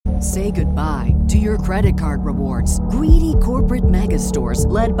Say goodbye to your credit card rewards. Greedy corporate mega stores,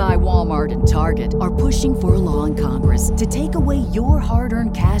 led by Walmart and Target, are pushing for a law in Congress to take away your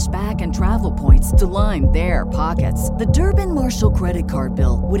hard-earned cash back and travel points to line their pockets. The Durbin-Marshall credit card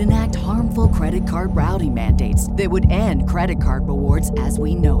bill would enact harmful credit card routing mandates that would end credit card rewards as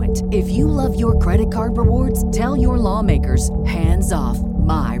we know it. If you love your credit card rewards, tell your lawmakers, hands off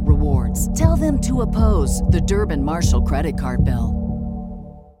my rewards. Tell them to oppose the Durbin-Marshall credit card bill.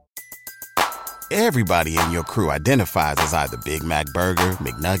 Everybody in your crew identifies as either Big Mac Burger,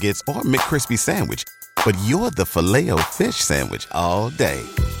 McNuggets, or McCrispy Sandwich. But you're the Filet-O-Fish Sandwich all day.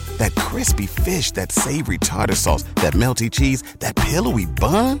 That crispy fish, that savory tartar sauce, that melty cheese, that pillowy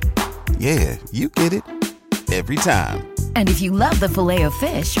bun. Yeah, you get it. Every time. And if you love the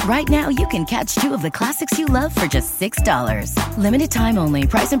Filet-O-Fish, right now you can catch two of the classics you love for just $6. Limited time only.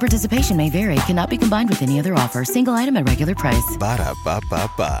 Price and participation may vary. Cannot be combined with any other offer. Single item at regular price.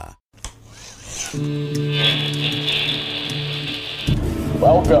 Ba-da-ba-ba-ba.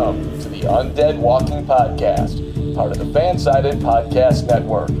 Welcome to the Undead Walking Podcast, part of the Fansided Podcast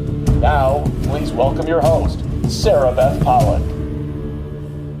Network. Now, please welcome your host, Sarah Beth Pollock.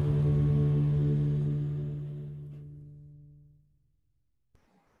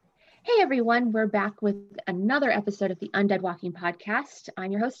 Hey everyone, we're back with another episode of the Undead Walking Podcast.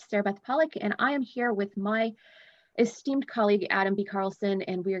 I'm your host, Sarah Beth Pollock, and I am here with my esteemed colleague, Adam B. Carlson,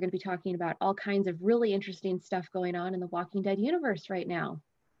 and we are going to be talking about all kinds of really interesting stuff going on in the Walking Dead universe right now.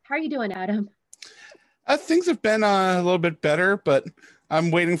 How are you doing, Adam? Things have been a little bit better, but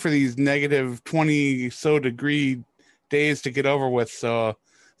I'm waiting for these negative 20-so-degree days to get over with so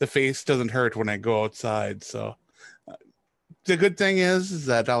the face doesn't hurt when I go outside. So the good thing is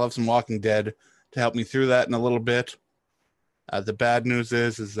that I'll have some Walking Dead to help me through that in a little bit. The bad news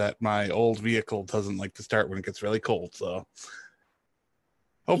is that my old vehicle doesn't like to start when it gets really cold. So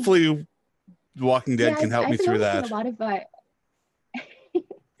hopefully The Walking Dead can help me through that. A lot of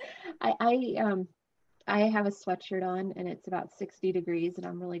I have a sweatshirt on and it's about 60 degrees and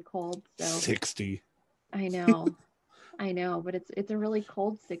I'm really cold. So 60. I know, but it's a really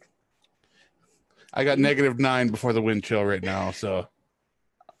cold 60. I got -9 before the wind chill right now. So.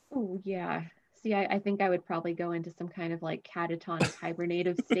 Oh yeah. See, I think I would probably go into some kind of like catatonic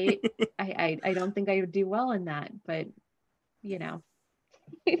hibernative state. I don't think I would do well in that, but you know.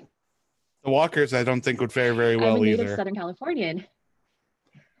 The walkers, I don't think would fare very well I'm a native either. Southern Californian.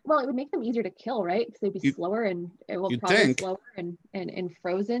 Well, it would make them easier to kill, right? Because they'd be slower and it will probably think. slower and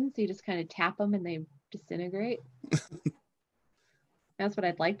frozen. So you just kind of tap them and they disintegrate. That's what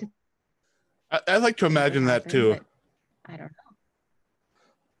I'd like to. I'd like to imagine that too. I don't know.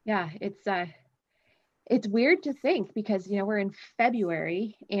 Yeah, it's weird to think because, you know, we're in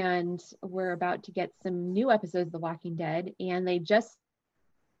February and we're about to get some new episodes of The Walking Dead and they just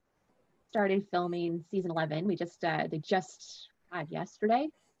started filming season 11. They just yesterday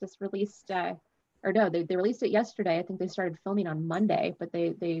just released, they released it yesterday. I think they started filming on Monday, but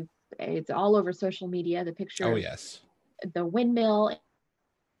it's all over social media. The picture Oh, yes. The windmill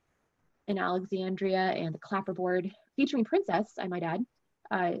in Alexandria and the clapperboard featuring Princess, I might add,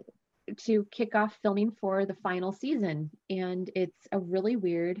 to kick off filming for the final season. And it's a really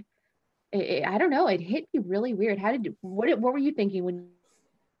weird, I don't know, it hit me really weird. What were you thinking when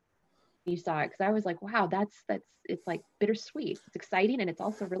you saw it? Because I was like, wow, it's like bittersweet. It's exciting and it's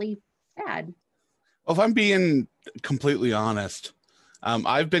also really sad. Well, if I'm being completely honest,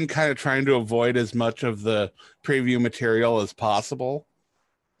 I've been kind of trying to avoid as much of the preview material as possible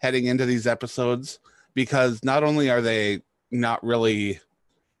heading into these episodes, because not only are they not really,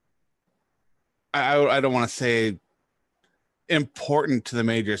 I don't want to say important to the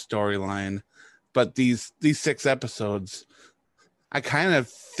major storyline, but these 6 episodes, I kind of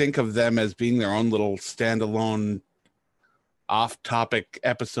think of them as being their own little standalone off-topic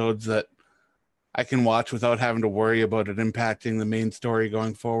episodes that I can watch without having to worry about it impacting the main story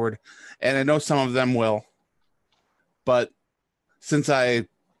going forward. And I know some of them will, but since I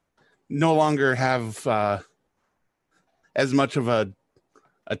no longer have as much of a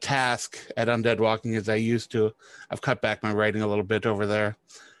task at Undead Walking as I used to, I've cut back my writing a little bit over there.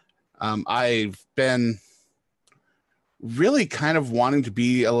 I've been really kind of wanting to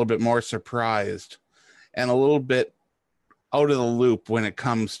be a little bit more surprised and a little bit out of the loop when it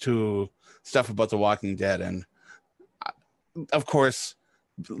comes to stuff about The Walking Dead. And of course,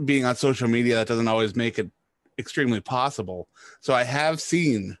 being on social media, that doesn't always make it extremely possible. So I have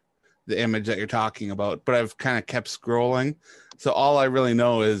seen the image that you're talking about, but I've kind of kept scrolling. So all I really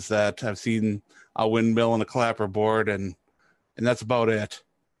know is that I've seen a windmill and a clapperboard, and that's about it.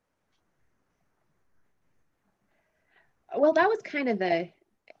 Well, that was kind of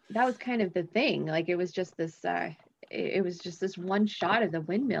that was kind of the thing. Like it was just this one shot of the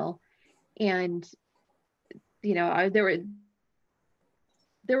windmill, and there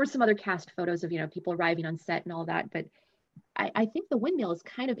were some other cast photos of people arriving on set and all that, but I think the windmill is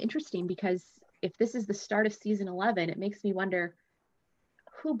kind of interesting because if this is the start of season 11, it makes me wonder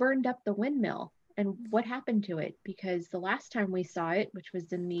who burned up the windmill and what happened to it, because the last time we saw it, which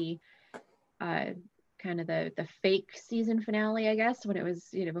was in the kind of the fake season finale, I guess, when it was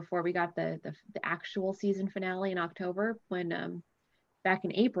before we got the actual season finale in October, when back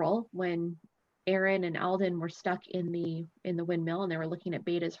in April, when Aaron and Alden were stuck in the windmill and they were looking at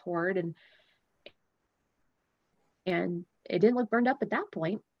Beta's hoard, and it didn't look burned up at that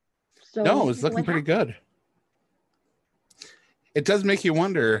point. So no, it was looking pretty good. It does make you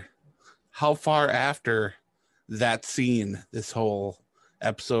wonder how far after that scene this whole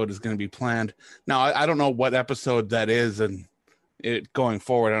episode is going to be planned. Now, I don't know what episode that is, and it going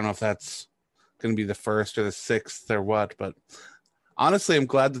forward, I don't know if that's going to be the first or the sixth or what, but honestly, I'm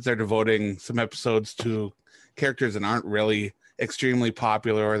glad that they're devoting some episodes to characters that aren't really extremely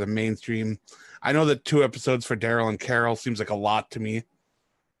popular or the mainstream. I know that 2 episodes for Daryl and Carol seems like a lot to me.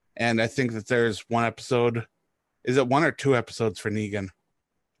 And I think that there's 1 episode. Is it 1 or 2 episodes for Negan?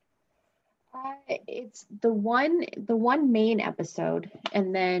 It's the one main episode,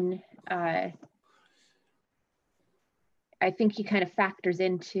 and then I think he kind of factors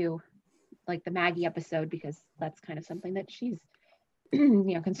into like the Maggie episode, because that's kind of something that she's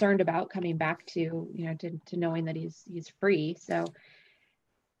concerned about, coming back to to knowing that he's free. So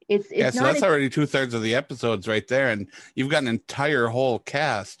it's so that's already 2/3 of the episodes right there, and you've got an entire whole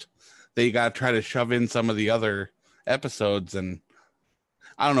cast that you got to try to shove in some of the other episodes. And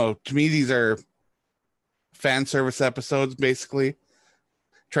I don't know, to me these are fan service episodes, basically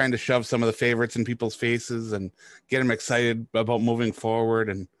trying to shove some of the favorites in people's faces and get them excited about moving forward.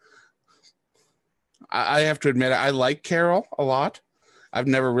 And I have to admit, I like Carol a lot. I've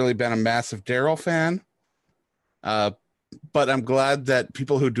never really been a massive Daryl fan, but I'm glad that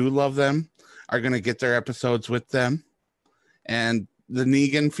people who do love them are going to get their episodes with them. And the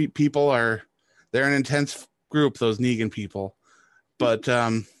Negan people they're an intense group, those Negan people. But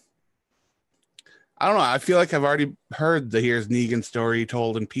I don't know. I feel like I've already heard the Here's Negan story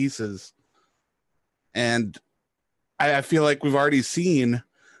told in pieces. And I feel like we've already seen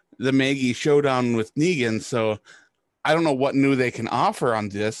the Maggie showdown with Negan. So I don't know what new they can offer on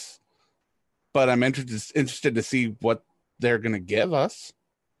this, but I'm interested to see what they're going to give us.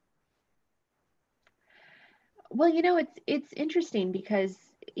 Well, it's interesting because,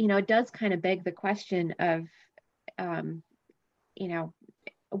 it does kind of beg the question of,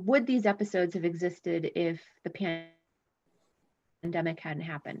 would these episodes have existed if the pandemic hadn't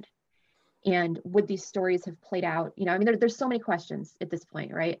happened? And would these stories have played out? There's so many questions at this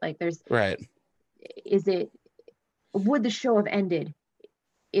point, right? Like right. Would the show have ended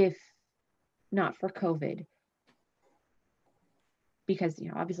if not for COVID? Because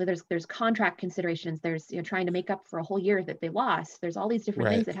obviously there's contract considerations, there's trying to make up for a whole year that they lost, there's all these different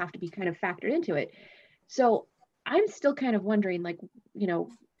things that have to be kind of factored into it. So I'm still kind of wondering, like, I'm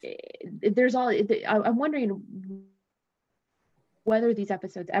wondering whether these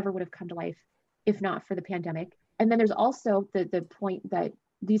episodes ever would have come to life if not for the pandemic. And then there's also the point that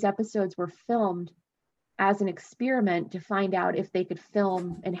these episodes were filmed as an experiment to find out if they could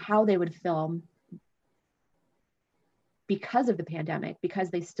film and how they would film because of the pandemic, because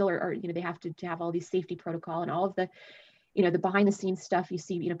they still are they have to have all these safety protocol and all of the the behind the scenes stuff. You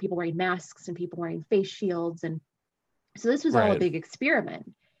see people wearing masks and people wearing face shields, and so this was all a big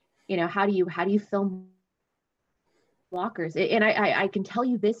experiment. How do you film walkers? And I can tell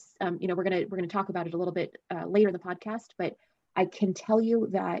you this, we're gonna talk about it a little bit later in the podcast, but I can tell you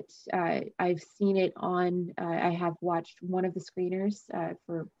that I've seen it on I have watched one of the screeners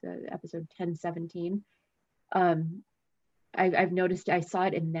for the episode 1017. I've noticed, I saw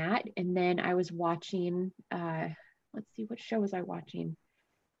it in that, and then I was watching let's see, what show was I watching?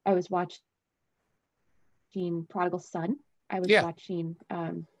 I was watching Prodigal Son. I was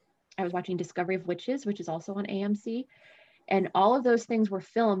watching Discovery of Witches, which is also on AMC. And all of those things were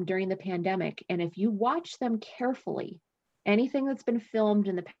filmed during the pandemic. And if you watch them carefully, anything that's been filmed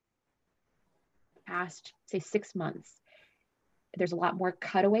in the past, say 6 months, there's a lot more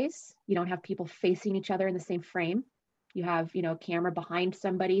cutaways. You don't have people facing each other in the same frame. You have, a camera behind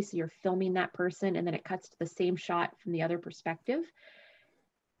somebody, so you're filming that person, and then it cuts to the same shot from the other perspective.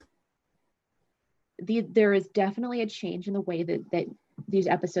 There is definitely a change in the way that these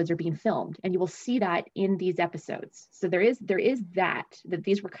episodes are being filmed, and you will see that in these episodes. So there is that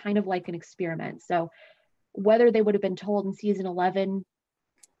these were kind of like an experiment. So whether they would have been told in season 11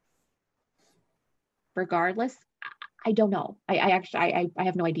 regardless? I don't know. I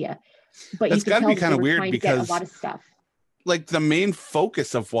have no idea. But That's you can got to tell be that kind they of were weird trying to get a because lot of stuff. like the main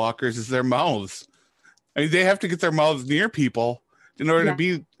focus of walkers is their mouths. I mean, they have to get their mouths near people in order to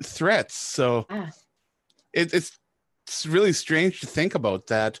be threats. So it's really strange to think about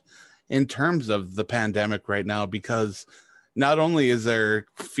that in terms of the pandemic right now, because not only is there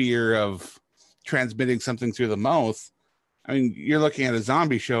fear of transmitting something through the mouth, I mean, you're looking at a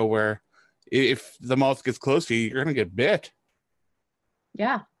zombie show where if the mouth gets close to you, you're going to get bit.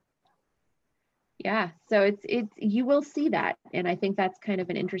 Yeah. So it's you will see that. And I think that's kind of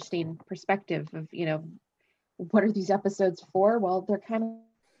an interesting perspective of, what are these episodes for? Well, they're kind of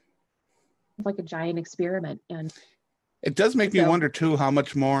like a giant experiment. And it does make me wonder too, how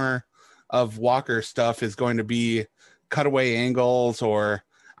much more of Walker stuff is going to be cutaway angles, or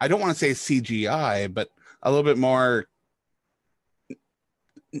I don't want to say CGI, but a little bit more,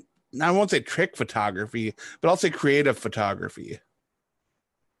 I won't say trick photography, but I'll say creative photography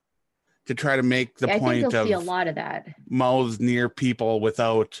to try to make the point I think you'll of see a lot of that. Mouths near people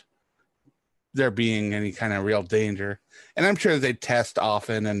without there being any kind of real danger. And I'm sure they test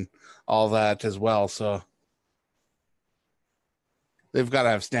often and all that as well. So they've got to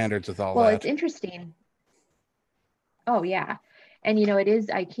have standards with all that. Well, it's interesting. Oh, yeah. And, it is,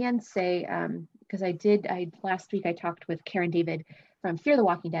 I can say, because last week I talked with Karen David from Fear the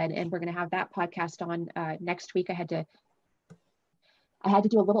Walking Dead, and we're going to have that podcast on next week. I had to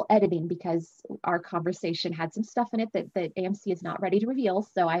do a little editing because our conversation had some stuff in it that AMC is not ready to reveal.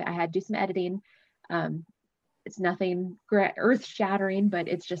 So I had to do some editing. It's nothing earth shattering, but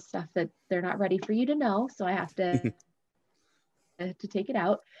it's just stuff that they're not ready for you to know. So I have to take it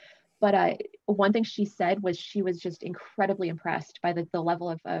out. But one thing she said was she was just incredibly impressed by the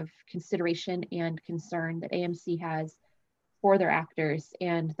level of consideration and concern that AMC has for their actors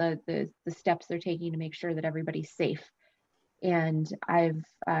and the steps they're taking to make sure that everybody's safe. And I've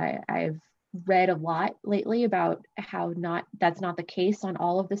read a lot lately about how that's not the case on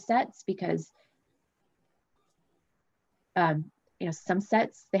all of the sets, because some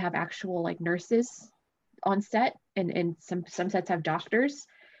sets they have actual like nurses on set, and some sets have doctors.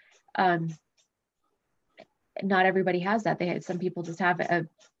 Not everybody has that. Some people just have a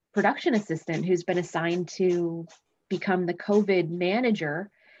production assistant who's been assigned to become the COVID manager,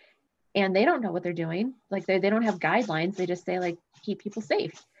 and they don't know what they're doing. Like they don't have guidelines. They just say like, keep people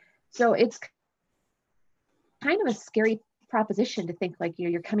safe. So it's kind of a scary proposition to think like,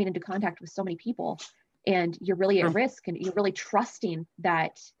 you're coming into contact with so many people and you're really at risk, and you're really trusting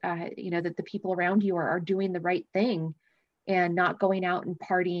that, that the people around you are doing the right thing and not going out and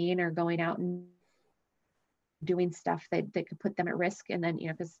partying or going out and doing stuff that could put them at risk. And then,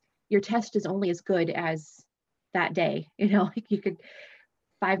 because your test is only as good as that day, like you could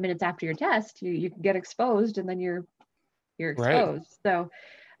 5 minutes after your test, you can get exposed, and then you're exposed. Right. So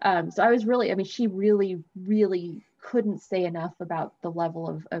I was really, she really, really couldn't say enough about the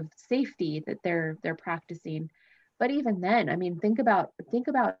level of safety that they're practicing. But even then, think about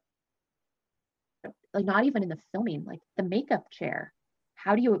like, not even in the filming, like the makeup chair.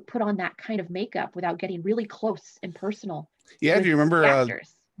 How do you put on that kind of makeup without getting really close and personal? Yeah. Do you remember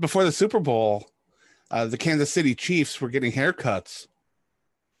before the Super Bowl, the Kansas City Chiefs were getting haircuts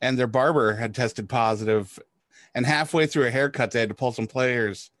and their barber had tested positive, and halfway through a haircut, they had to pull some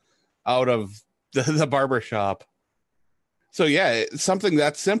players out of the barber shop. So yeah, it's something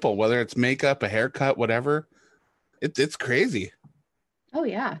that simple, whether it's makeup, a haircut, whatever, it's crazy. Oh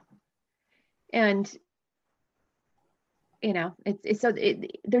yeah. And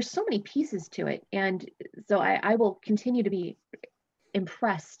there's so many pieces to it. And so I will continue to be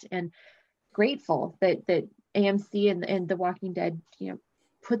impressed and grateful that AMC and The Walking Dead,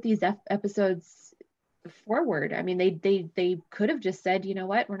 put these episodes forward. They could have just said, you know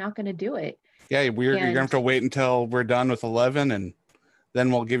what, we're not going to do it. Yeah, you're going to have to wait until we're done with 11, and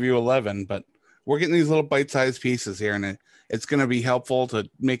then we'll give you 11. But we're getting these little bite-sized pieces here, and it's going to be helpful to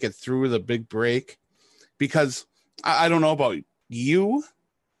make it through the big break. Because I don't know about you,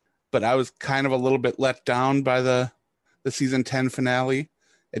 but I was kind of a little bit let down by the season 10 finale.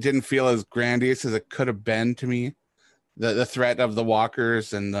 It didn't feel as grandiose as it could have been to me. The threat of the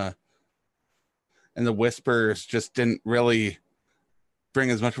walkers and the whispers just didn't really bring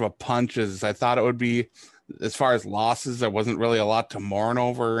as much of a punch as I thought it would be. As far as losses, there wasn't really a lot to mourn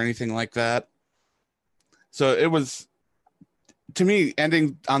over or anything like that. So it was, to me,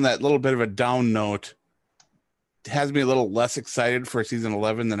 ending on that little bit of a down note has me a little less excited for season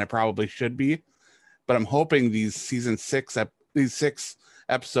 11 than I probably should be. But I'm hoping these these 6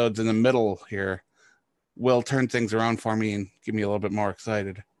 episodes in the middle here will turn things around for me and get me a little bit more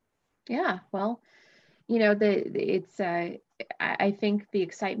excited. Yeah, well, it's I think the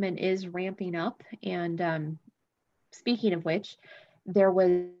excitement is ramping up. And speaking of which, there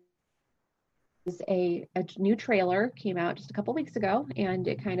was a new trailer came out just a couple weeks ago, and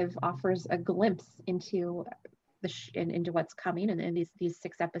it kind of offers a glimpse into into what's coming in these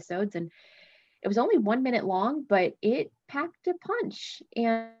 6 episodes. And it was only 1 minute long, but it packed a punch.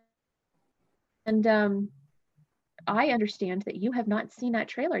 And I understand that you have not seen that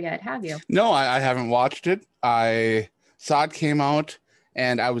trailer yet, have you? No, I haven't watched it. I saw it came out,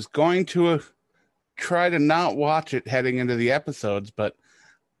 and I was going to try to not watch it heading into the episodes, but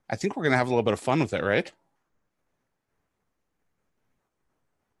I think we're going to have a little bit of fun with it, right?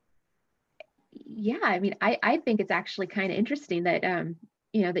 Yeah, I mean, I think it's actually kind of interesting that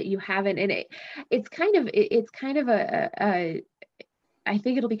that you haven't, and it's kind of a I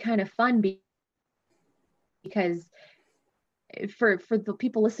think it'll be kind of fun because for the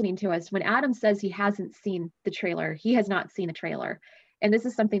people listening to us, when Adam says he hasn't seen the trailer, he has not seen the trailer. And this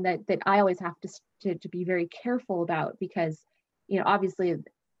is something that I always have to be very careful about, because obviously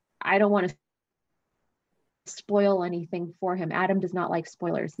I don't want to spoil anything for him. Adam does not like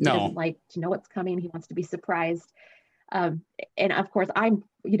spoilers. He doesn't like to know what's coming. He wants to be surprised. And of course, I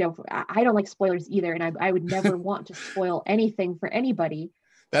don't like spoilers either, and I would never want to spoil anything for anybody.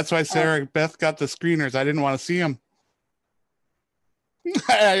 That's why Sarah Beth got the screeners. I didn't want to see them.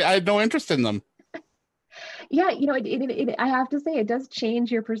 I had no interest in them. Yeah, I have to say, it does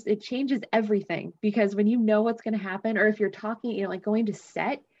change it changes everything, because when you know what's going to happen, or if you're talking, like going to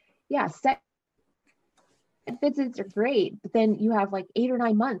set visits are great, but then you have like 8 or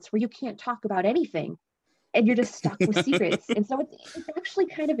 9 months where you can't talk about anything, and you're just stuck with secrets. And so it's actually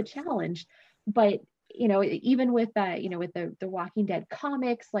kind of a challenge. But even with with the Walking Dead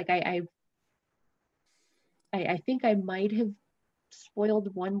comics, like I think I might have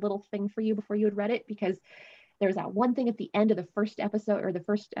spoiled one little thing for you before you had read it, because there's that one thing at the end of the first episode, or the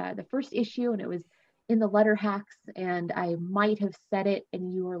first issue, and it was in the letter hacks, and I might have said it,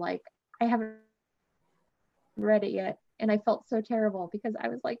 and you were like, I haven't read it yet. And I felt so terrible, because I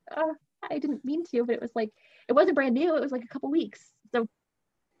was like, oh, I didn't mean to, but it was like, it wasn't brand new, it was like a couple weeks, so it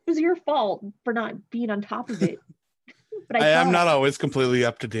was your fault for not being on top of it. But I am not always completely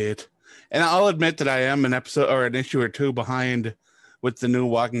up to date, and I'll admit that I am an episode or an issue or two behind with the new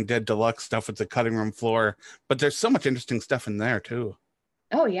Walking Dead Deluxe stuff with the cutting room floor, but there's so much interesting stuff in there too.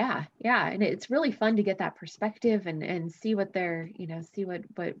 Oh yeah, and it's really fun to get that perspective and see what they're see what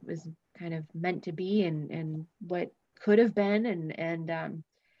was kind of meant to be, and what could have been, and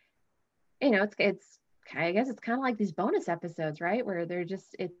it's I guess it's kind of like these bonus episodes, right, where they're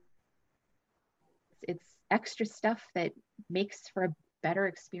just it's extra stuff that makes for a better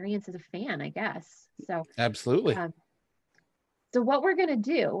experience as a fan, I guess. So absolutely. So what we're going to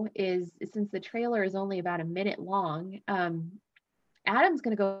do is, since the trailer is only about a minute long, Adam's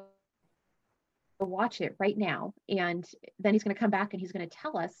going to go watch it right now, and then he's going to come back and he's going to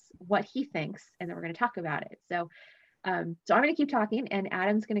tell us what he thinks, and then we're going to talk about it. So I'm going to keep talking, and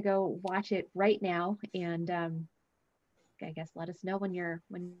Adam's going to go watch it right now, and I guess let us know when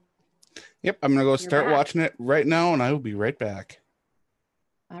Yep, I'm going to go start watching it right now, and I will be right back.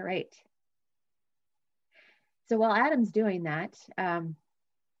 All right. So while Adam's doing that,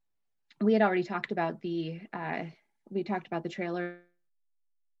 we had already talked about the trailer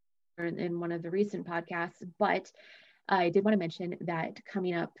in one of the recent podcasts, but I did want to mention that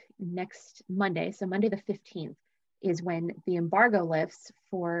coming up next Monday, so Monday the 15th, is when the embargo lifts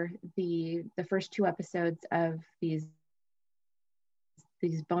for the first 2 episodes of these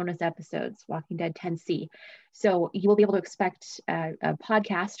bonus episodes, Walking Dead 10C. So you will be able to expect a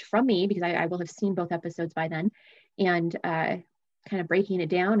podcast from me, because I will have seen both episodes by then, and kind of breaking it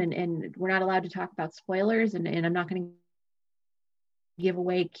down. And we're not allowed to talk about spoilers, and I'm not going to give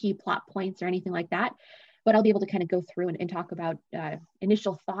away key plot points or anything like that, but I'll be able to kind of go through and talk about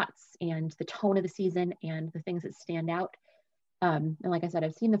initial thoughts and the tone of the season and the things that stand out. And like I said,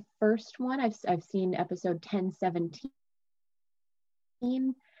 I've seen the first one. I've seen episode 1017.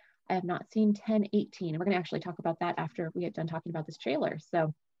 I have not seen 1018. We're going to actually talk about that after we get done talking about this trailer.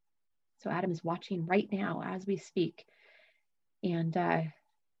 So Adam is watching right now as we speak, and I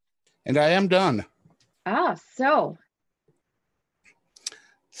am done.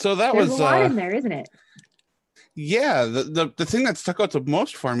 So that there's was a lot in there, isn't it? Yeah, the thing that stuck out the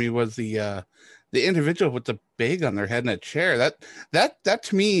most for me was the individual with the bag on their head in a chair. That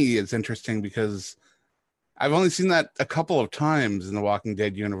to me is interesting, because I've only seen that a couple of times in the Walking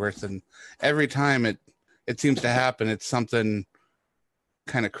Dead universe, and every time it seems to happen, it's something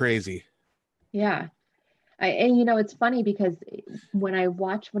kind of crazy. Yeah. And it's funny, because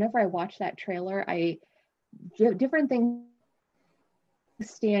whenever I watch that trailer, I different things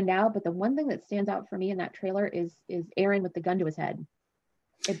stand out, but the one thing that stands out for me in that trailer is Aaron with the gun to his head.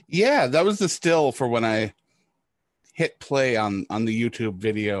 Yeah, that was the still for when I hit play on the YouTube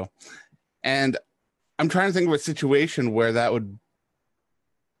video. And I'm trying to think of a situation where that would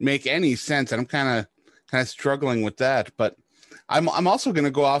make any sense. And I'm kind of struggling with that, but I'm also going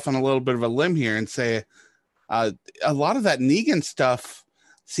to go off on a little bit of a limb here and say a lot of that Negan stuff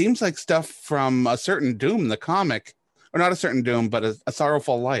seems like stuff from A Certain Doom, the comic, or not A Certain Doom, but a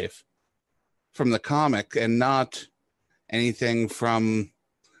Sorrowful Life from the comic, and not anything from,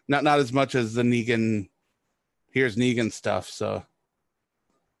 not as much as the Negan, here's Negan stuff. So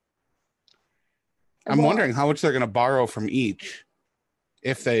I'm wondering how much they're going to borrow from each,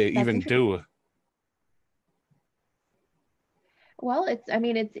 if they even do. Well,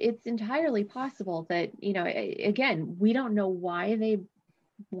 it's entirely possible that, again, we don't know why they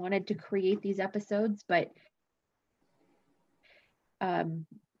wanted to create these episodes, but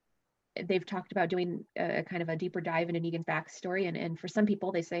they've talked about doing a kind of a deeper dive into Negan's backstory. And for some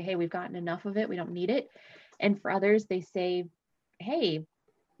people, they say, hey, we've gotten enough of it, we don't need it. And for others, they say, hey,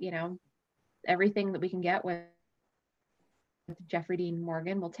 everything that we can get with Jeffrey Dean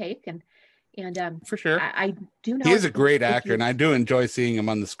Morgan we'll take. And for sure, I do know he is a great actor, and I do enjoy seeing him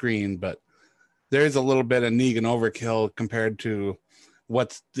on the screen, but there is a little bit of Negan overkill compared to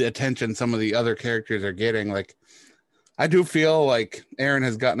what's the attention some of the other characters are getting. Like, I do feel like Aaron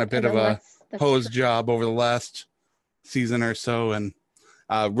has gotten a bit of a hose job over the last season or so, and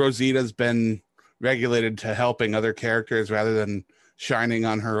Rosita's been regulated to helping other characters rather than shining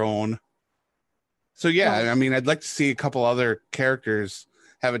on her own. So yeah, I'd like to see a couple other characters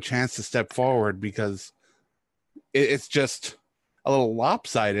have a chance to step forward, because it's just a little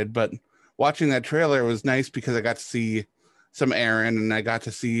lopsided. But watching that trailer was nice because I got to see some Aaron, and I got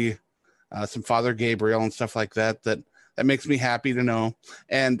to see some Father Gabriel and stuff like that. That makes me happy to know.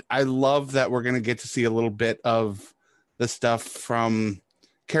 And I love that we're going to get to see a little bit of the stuff from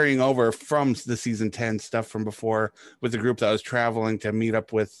carrying over from the season 10 stuff from before, with the group that was traveling to meet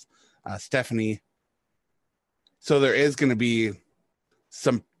up with Stephanie. So there is going to be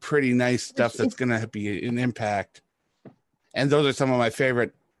some pretty nice stuff that's going to be an impact. And those are some of my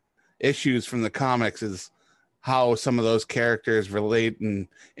favorite issues from the comics, is how some of those characters relate and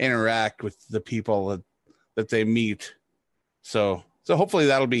interact with the people that they meet. So hopefully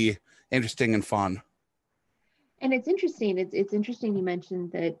that'll be interesting and fun. And it's interesting. It's interesting you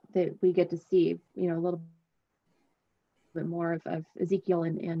mentioned that we get to see, a little bit more of Ezekiel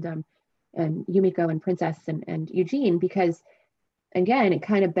and Yumiko and Princess and Eugene, because again, it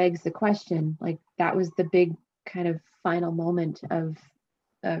kind of begs the question, like, that was the big kind of final moment of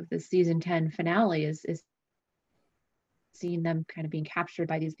the season 10 finale is seeing them kind of being captured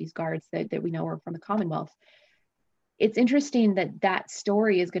by these guards that we know are from the Commonwealth. It's interesting that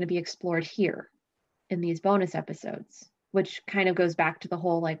story is going to be explored here in these bonus episodes, which kind of goes back to the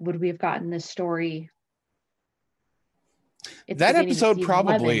whole, like, would we have gotten this story? That episode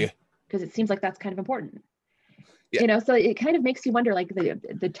probably, because it seems like that's kind of important. Yeah. So it kind of makes you wonder, like,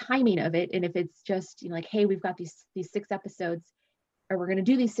 the timing of it, and if it's just, like, hey, we've got these 6 episodes, or we're going to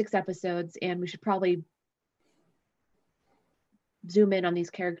do these 6 episodes, and we should probably zoom in on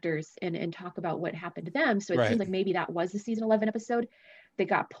these characters and talk about what happened to them. So it seems like maybe that was the season 11 episode that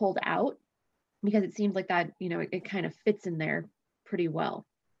got pulled out, because it seems like that, it kind of fits in there pretty well.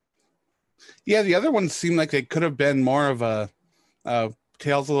 Yeah, the other ones seem like they could have been more of a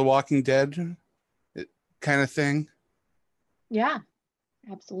Tales of the Walking Dead kind of thing. Yeah,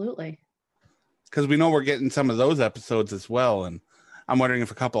 absolutely. Because we know we're getting some of those episodes as well, and I'm wondering if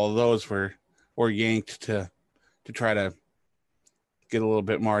a couple of those were yanked to try to get a little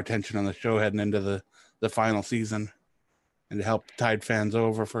bit more attention on the show heading into the final season, and to help tide fans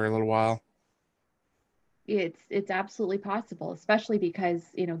over for a little while. It's absolutely possible, especially because,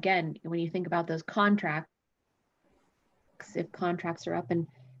 again, when you think about those contracts, if contracts are up in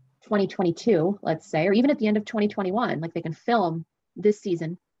 2022, let's say, or even at the end of 2021, like, they can film this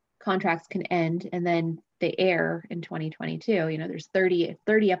season, contracts can end, and then they air in 2022. There's 30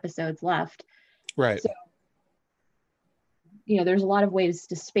 episodes left. Right. So, there's a lot of ways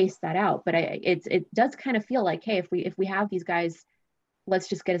to space that out, but it does kind of feel like, hey, if we have these guys, let's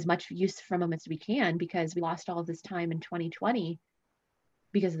just get as much use from them as we can, because we lost all of this time in 2020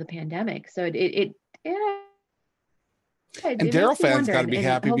 because of the pandemic. So and Daryl fans got to be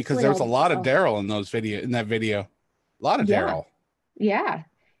happy, because there was a lot of Daryl in that video. A lot of Daryl. Yeah.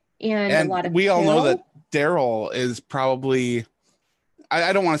 And a lot of we all know that Daryl is probably,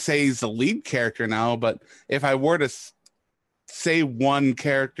 I don't want to say he's the lead character now, but if I were to say one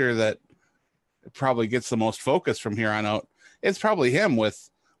character that probably gets the most focus from here on out. It's probably him with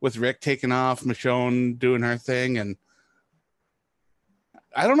Rick taking off, Michonne doing her thing, and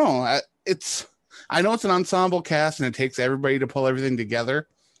I don't know. I know it's an ensemble cast and it takes everybody to pull everything together,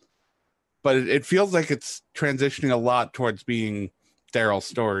 but it feels like it's transitioning a lot towards being Daryl's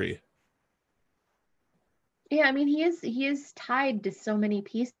story. Yeah, I mean, he is tied to so many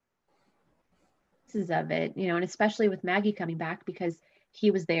pieces of it, and especially with Maggie coming back, because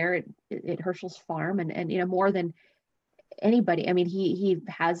he was there at Herschel's farm, and more than anybody. I mean, he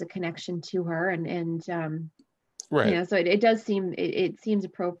has a connection to her, and right. So it does seem it seems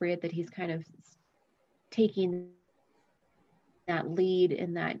appropriate that he's kind of taking that lead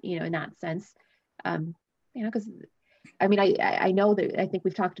in that in that sense, because I mean, I know that I think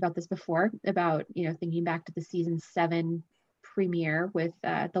we've talked about this before about thinking back to the season 7 premiere with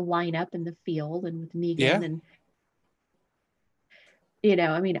the lineup in the field and with Negan, and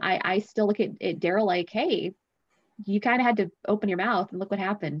I mean, I still look at Daryl like, hey, you kind of had to open your mouth and look what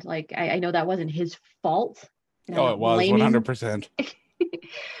happened. Like, I know that wasn't his fault. Oh, it was 100%.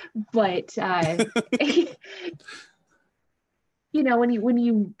 But when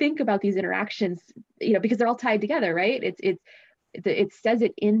you think about these interactions, because they're all tied together, right? It says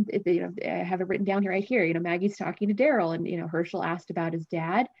it in, I have it written down here right here. Maggie's talking to Daryl, and Herschel asked about his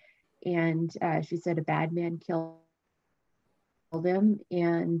dad, and she said a bad man killed him,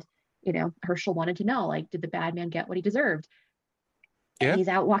 and Herschel wanted to know, like, did the bad man get what he deserved? Yeah. And he's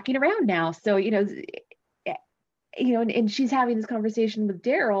out walking around now, so and she's having this conversation with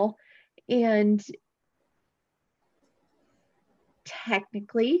Daryl, and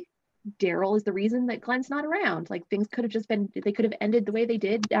technically Daryl is the reason that Glenn's not around. Like, things could have they could have ended the way they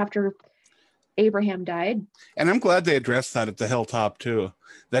did after Abraham died. And I'm glad they addressed that at the Hilltop too,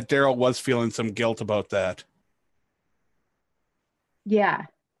 that Daryl was feeling some guilt about that. Yeah,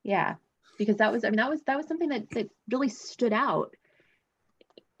 because that was something that really stood out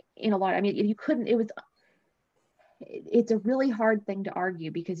in a lot. I mean, it's a really hard thing to argue,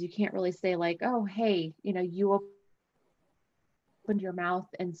 because you can't really say like, oh, hey, you opened your mouth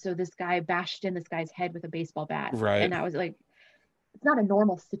and so this guy bashed in this guy's head with a baseball bat. Right. And I was like, it's not a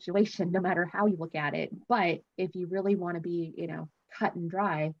normal situation no matter how you look at it. But if you really want to be, cut and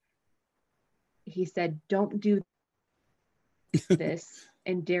dry, he said, don't do this.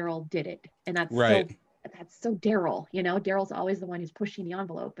 And Daryl did it. And that's right. That's so Daryl, Daryl's always the one who's pushing the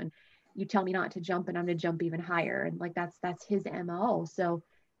envelope, and you tell me not to jump and I'm going to jump even higher. And like, that's his MO. So,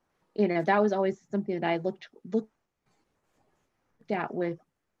 that was always something that I looked at with,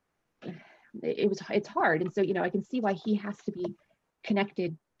 it's hard. And so, I can see why he has to be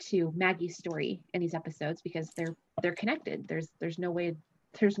connected to Maggie's story in these episodes, because they're connected. There's no way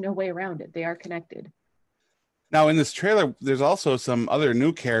around it. They are connected. Now, in this trailer, there's also some other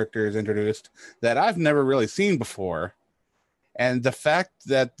new characters introduced that I've never really seen before. And the fact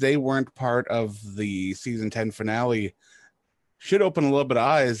that they weren't part of the season 10 finale should open a little bit of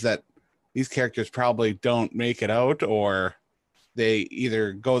eyes that these characters probably don't make it out, or they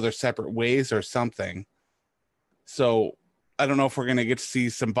either go their separate ways or something. So I don't know if we're going to get to see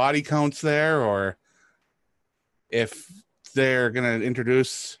some body counts there, or if they're going to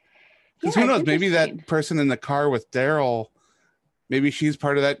introduce... Because who knows, maybe that person in the car with Daryl, maybe she's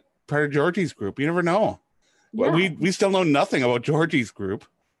part of Georgie's group. You never know. Yeah. We still know nothing about Georgie's group.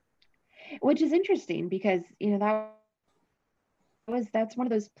 Which is interesting, because, that's one of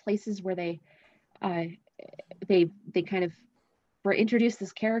those places where they kind of were introduced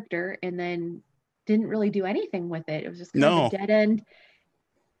this character and then didn't really do anything with it. It was just kind of a dead end.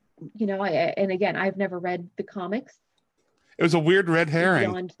 And again, I've never read the comics. It was a weird red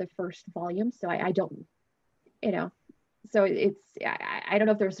herring beyond the first volume, so I don't, so it's, I don't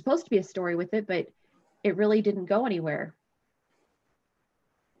know if there was supposed to be a story with it, but it really didn't go anywhere.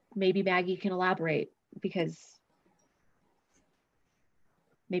 Maybe Maggie can elaborate, because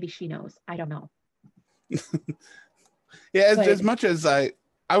maybe she knows. I don't know. Yeah, as much as I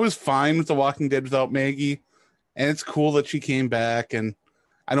was fine with The Walking Dead without Maggie, and it's cool that she came back, and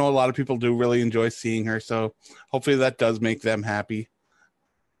I know a lot of people do really enjoy seeing her, so hopefully that does make them happy.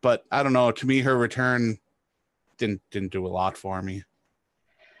 But I don't know, to me, her return didn't do a lot for me.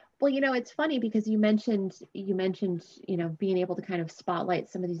 Well, it's funny, because you mentioned, being able to kind of spotlight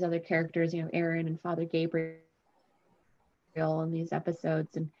some of these other characters, Aaron and Father Gabriel in these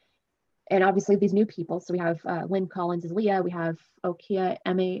episodes, and obviously these new people. So we have Lynn Collins as Leah, we have Okia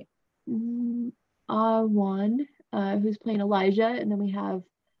Eme Awan, who's playing Elijah, and then we have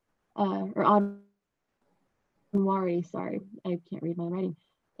Anwari, sorry, I can't read my writing,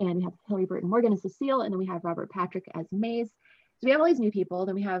 and we have Hilary Burton Morgan as Cecile, and then we have Robert Patrick as Maze. we have all these new people.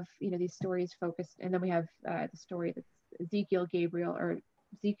 Then we have, these stories focused, and then we have the story that's Ezekiel, Yumiko,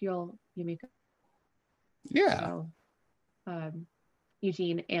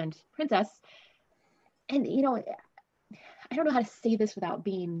 Eugene, and Princess. And I don't know how to say this without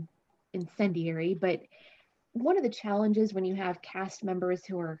being incendiary, but one of the challenges when you have cast members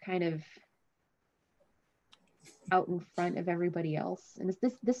who are kind of out in front of everybody else, and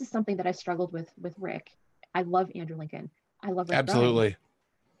this is something that I struggled with Rick. I love Andrew Lincoln. I love Rick Absolutely.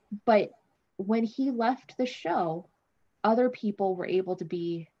 Grimes. But when he left the show, other people were able to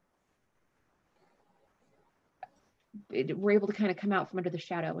kind of come out from under the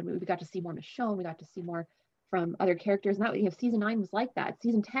shadow, and we got to see more Michonne. We got to see more from other characters. Not season 9 was like that.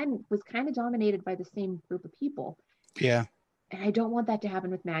 Season 10 was kind of dominated by the same group of people. Yeah. And I don't want that to happen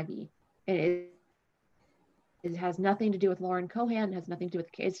with Maggie. It has nothing to do with Lauren Cohan. It has nothing to do with,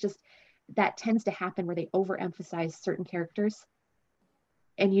 it's just that tends to happen where they overemphasize certain characters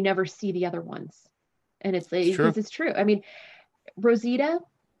and you never see the other ones. And it's true. I mean, Rosita,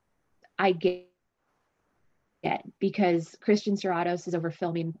 I get because Christian Serratos is over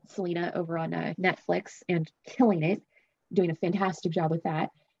filming Selena over on Netflix and killing it, doing a fantastic job with that.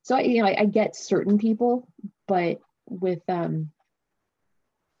 So I get certain people, but with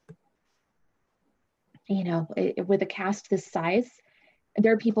with a cast this size,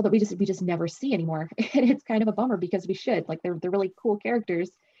 there are people that we just never see anymore, and it's kind of a bummer because we should, like, they're really cool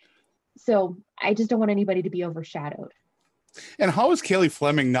characters. So I just don't want anybody to be overshadowed. And how is Kaylee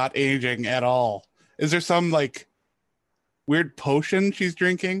Fleming not aging at all? Is there some like weird potion she's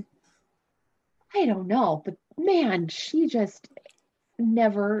drinking? I don't know, but man, she just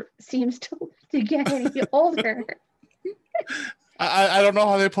never seems to get any older. I don't know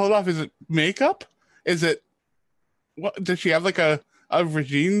how they pull it off. Is it makeup? Is it, what does she have, like a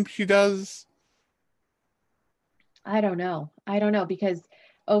regime she does? I don't know because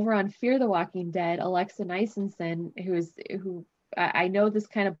over on Fear the Walking Dead, Alexa Nisensen, who I know this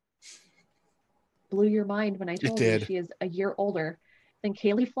kind of blew your mind when I told you she is a year older than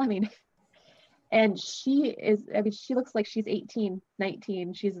Kaylee Fleming. And she looks like she's 18,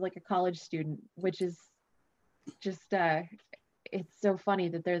 19. She's like a college student, which is just, it's so funny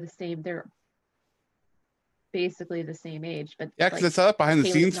that they're the same. They're basically the same age, but yeah, because I saw that behind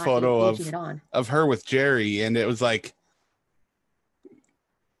the scenes photo of her with Jerry, and it was like,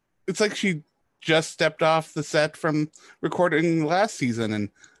 it's like she just stepped off the set from recording last season. And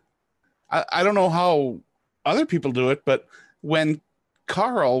I don't know how other people do it, but when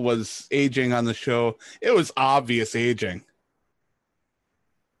Carl was aging on the show, it was obvious aging,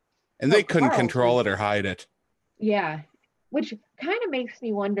 and they couldn't control it or hide it. Yeah, which kind of makes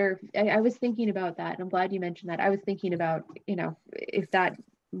me wonder. I was thinking about that, and I'm glad you mentioned that. I was thinking about, if that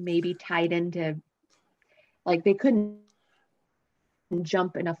maybe tied into, like, they couldn't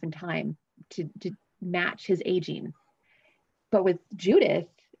jump enough in time to match his aging. But with Judith,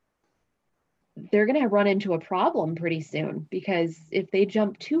 they're going to run into a problem pretty soon, because if they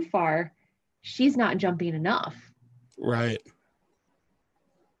jump too far, she's not jumping enough. Right.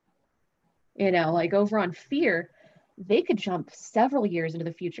 Like over on Fear, they could jump several years into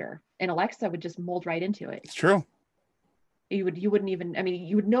the future, and Alexa would just mold right into it. It's true. You wouldn't even,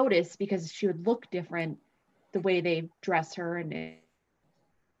 you would notice, because she would look different the way they dress her and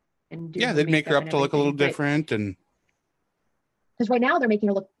do they'd make her up to look a little different. And because right now they're making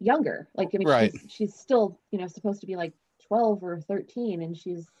her look younger. Like, right. she's still, supposed to be like 12 or 13, and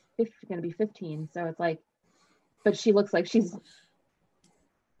she's going to be 15. So it's like, but she looks like she's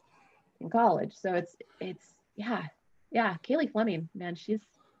in college. So it's yeah. Kaylee Fleming, man, she's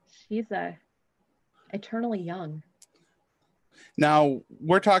eternally young. Now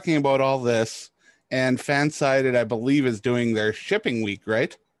we're talking about all this, and Fansided, I believe, is doing their shipping week,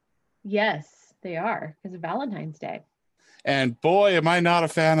 right? Yes, they are, because of Valentine's Day. And boy, am I not a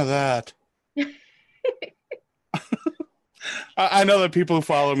fan of that. I know that people who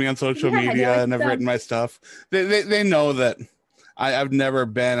follow me on social media and have written my stuff, they know that I've never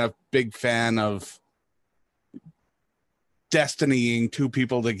been a big fan of destinying two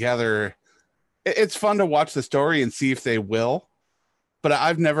people together. It's fun to watch the story and see if they will, but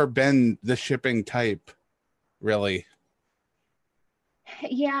I've never been the shipping type, really.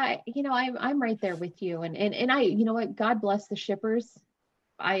 Yeah, I'm right there with you, and I, what, God bless the shippers.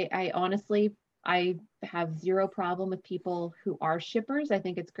 I honestly, I have zero problem with people who are shippers. I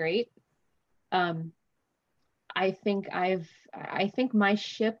think it's great. I think my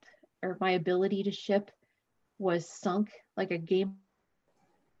ship, or my ability to ship, was sunk like a game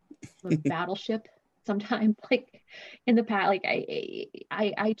of Battleship sometime, like in the past. Like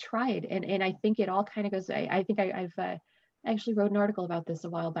I tried, and I think it all kind of goes. I think I've I actually wrote an article about this a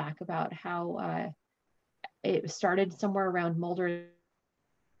while back about how it started somewhere around Mulder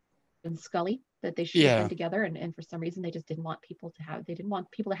and Scully, that they should have been together, and for some reason they just didn't want people to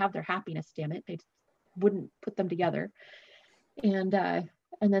have their happiness, damn it. They just wouldn't put them together. And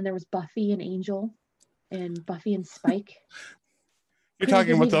then there was Buffy and Angel, and Buffy and Spike. You're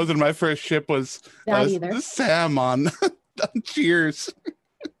talking about those, and my first ship was Sam on Cheers.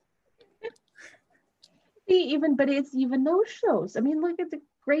 But it's even those shows. I mean, look at the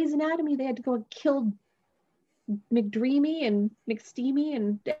Grey's Anatomy. They had to go and kill McDreamy and McSteamy,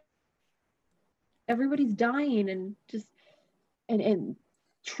 and everybody's dying, and just and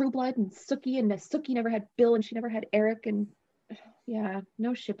True Blood and Sookie, and Sookie never had Bill, and she never had Eric, and yeah,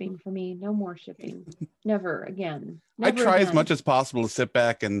 no shipping for me. No more shipping. Never again. I try as much as possible to sit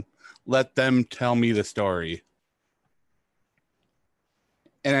back and let them tell me the story.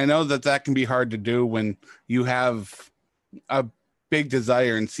 And I know that can be hard to do when you have a big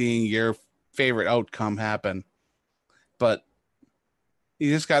desire in seeing your favorite outcome happen. But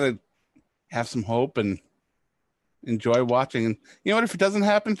you just got to have some hope and enjoy watching. And you know what? If it doesn't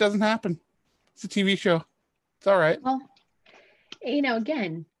happen, it doesn't happen. It's a TV show. It's all right. Well,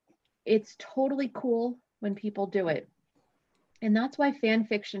 again, it's totally cool when people do it. And that's why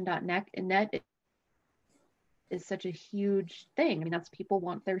fanfiction.net is such a huge thing. I mean, that's people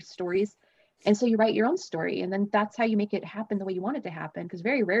want their stories. And so you write your own story, and then that's how you make it happen the way you want it to happen. Because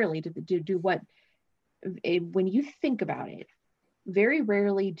very rarely do what, when you think about it, very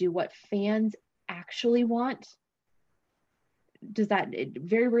rarely do what fans actually want.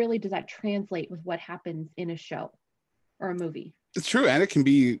 Very rarely does that translate with what happens in a show or a movie. It's true. And it can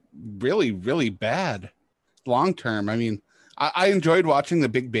be really, really bad long term. I mean, I enjoyed watching The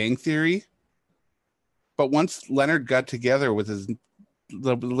Big Bang Theory, but once Leonard got together with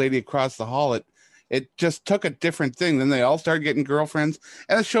the lady across the hall, it just took a different thing. Then they all started getting girlfriends,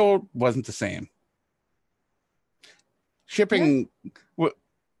 and the show wasn't the same. Shipping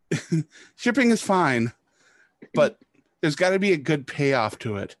is fine, but there's got to be a good payoff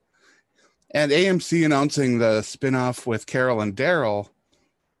to it. And AMC announcing the spinoff with Carol and Daryl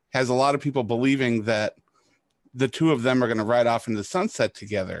has a lot of people believing that the two of them are going to ride off into the sunset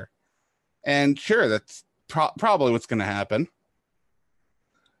together. And sure, that's probably what's going to happen.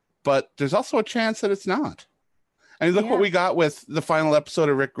 But there's also a chance that it's not. I mean, look what we got with the final episode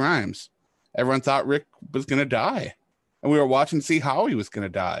of Rick Grimes. Everyone thought Rick was going to die. And we were watching to see how he was going to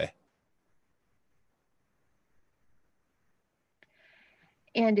die.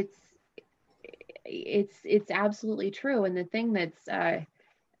 And it's absolutely true. And the thing that's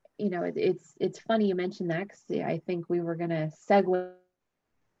it's funny you mentioned that, because I think we were going to segue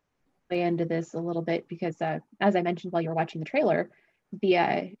into this a little bit, because as I mentioned while you were watching the trailer,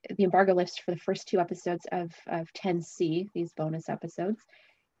 the embargo list for the first 2 episodes of 10C, these bonus episodes.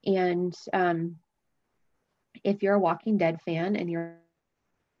 And if you're a Walking Dead fan and you're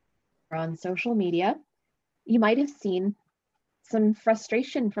on social media, you might have seen some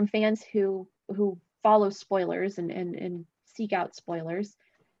frustration from fans who follow spoilers and seek out spoilers.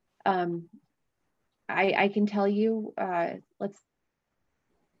 I can tell you, let's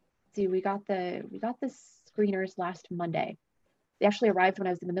see, we got the screeners last Monday. They actually arrived when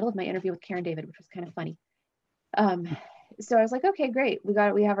I was in the middle of my interview with Karen David, which was kind of funny. So I was like, okay, great, we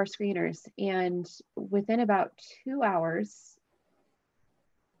have our screeners. And within about 2 hours,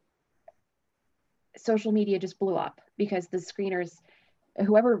 social media just blew up, because the screeners,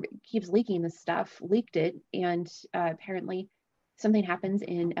 whoever keeps leaking this stuff, leaked it. And apparently something happens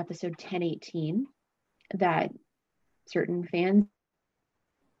in episode 1018 that certain fans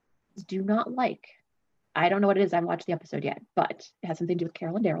do not like. I don't know what it is. I haven't watched the episode yet, but it has something to do with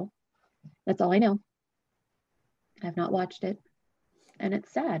Carol and Daryl. That's all I know. I've not watched it, and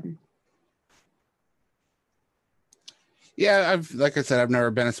it's sad. Yeah, like I said, I've never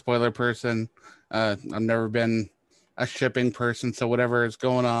been a spoiler person. I've never been a shipping person, so whatever is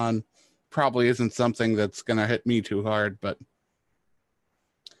going on probably isn't something that's going to hit me too hard. But,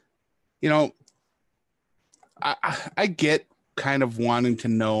 I get kind of wanting to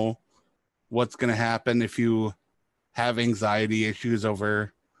know what's going to happen if you have anxiety issues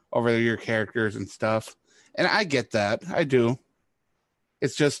over your characters and stuff. And I get that. I do.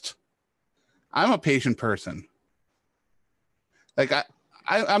 It's just, I'm a patient person. Like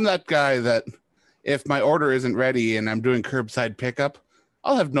I'm that guy that if my order isn't ready and I'm doing curbside pickup,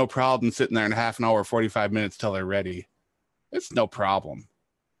 I'll have no problem sitting there in half an hour, 45 minutes till they're ready. It's no problem.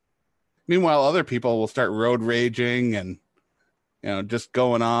 Meanwhile, other people will start road raging and, just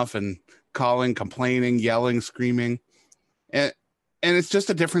going off and calling, complaining, yelling, screaming. And it's just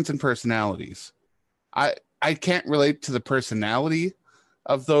a difference in personalities. I can't relate to the personality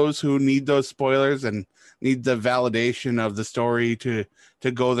of those who need those spoilers and need the validation of the story to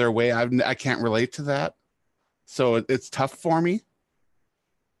go their way. I can't relate to that. So it's tough for me.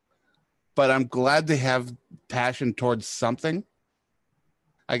 But I'm glad they have passion towards something.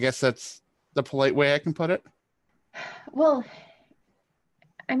 I guess that's the polite way I can put it. Well,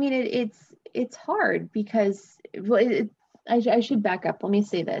 I mean, it's hard because I should back up. Let me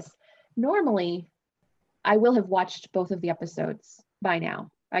say this. Normally, I will have watched both of the episodes by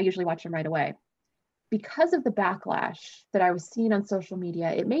now. I usually watch them right away. Because of the backlash that I was seeing on social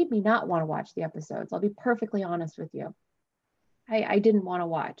media, it made me not want to watch the episodes. I'll be perfectly honest with you. I didn't want to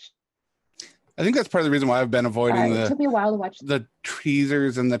watch. I think that's part of the reason why I've been avoiding it took me a while to watch the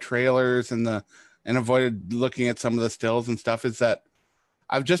teasers and the trailers and avoided looking at some of the stills and stuff, is that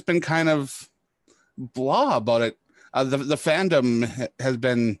I've just been kind of blah about it. The fandom has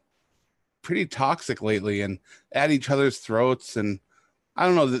been pretty toxic lately and at each other's throats. And I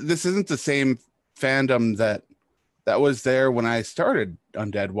don't know, this isn't the same fandom that was there when I started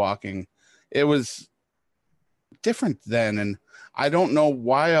Undead Walking. It was different then. And I don't know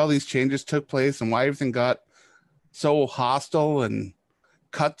why all these changes took place and why everything got so hostile and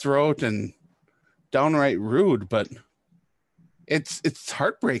cutthroat and downright rude, but it's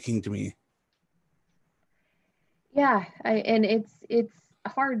heartbreaking to me. Yeah, and it's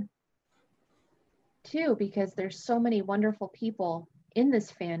hard too because there's so many wonderful people in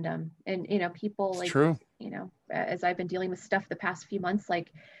this fandom, and people like, true. As I've been dealing with stuff the past few months,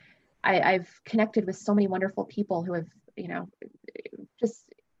 like I've connected with so many wonderful people who have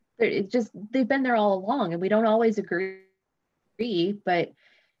they've been there all along, and we don't always agree, but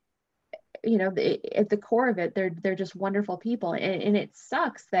at the core of it, they're just wonderful people, and it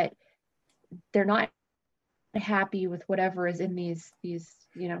sucks that they're not happy with whatever is in these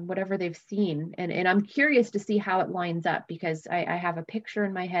whatever they've seen, and I'm curious to see how it lines up, because I have a picture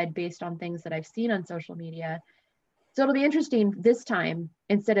in my head based on things that I've seen on social media. So it'll be interesting this time,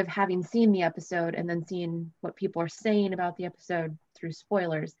 instead of having seen the episode and then seeing what people are saying about the episode through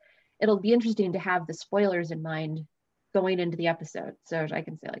spoilers, it'll be interesting to have the spoilers in mind going into the episode. So I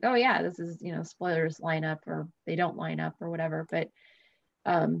can say like, oh yeah, this is, spoilers line up, or they don't line up, or whatever. But,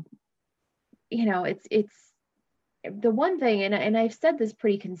 it's the one thing, and I've said this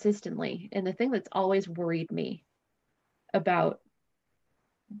pretty consistently, and the thing that's always worried me about,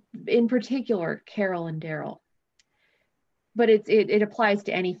 in particular, Carol and Daryl, but it applies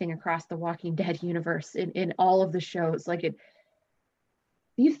to anything across the Walking Dead universe in all of the shows.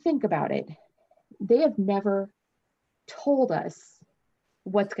 You think about it, they have never told us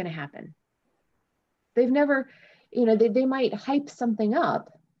what's going to happen. They've never, they might hype something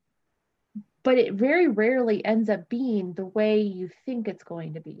up, but it very rarely ends up being the way you think it's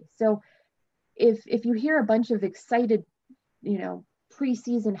going to be. So if you hear a bunch of excited,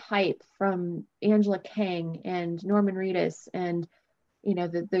 preseason hype from Angela Kang and Norman Reedus and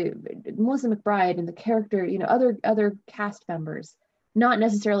the Melissa McBride and the character, other cast members, not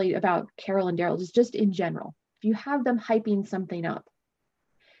necessarily about Carol and Daryl, just in general. If you have them hyping something up,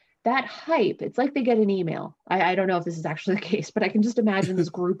 that hype, it's like they get an email. I don't know if this is actually the case, but I can just imagine this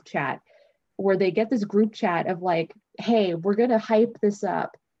group chat where they get this group chat of like, hey, we're going to hype this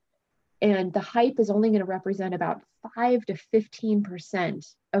up. And the hype is only going to represent about 5 to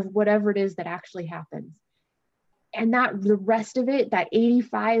 15% of whatever it is that actually happens. And that the rest of it, that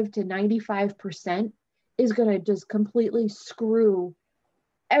 85 to 95%, is going to just completely screw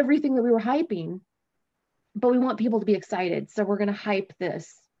everything that we were hyping. But we want people to be excited, so we're going to hype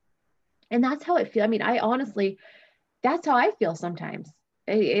this. And that's how it feels. I mean, that's how I feel sometimes.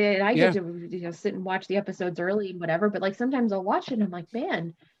 And I get to sit and watch the episodes early and whatever, but like sometimes I'll watch it and I'm like,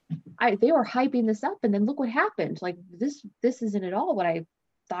 man, they were hyping this up, and then look what happened. Like this isn't at all what I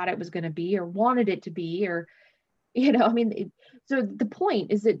thought it was going to be or wanted it to be, or so the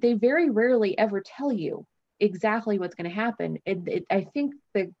point is that they very rarely ever tell you exactly what's going to happen. And I think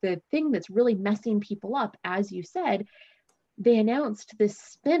the thing that's really messing people up, as you said, they announced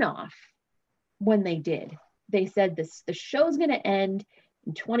this spinoff when they did. They said the show's going to end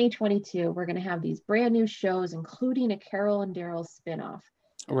in 2022. We're going to have these brand new shows, including a Carol and Daryl spinoff.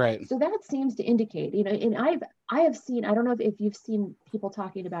 Right. So that seems to indicate, and I have seen, I don't know if you've seen people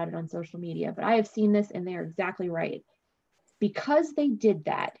talking about it on social media, but I have seen this, and they're exactly right. Because they did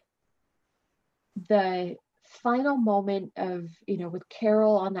that, the final moment of, with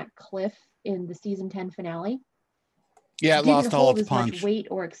Carol on that cliff in the season 10 finale. Yeah, it lost all its punch. Much weight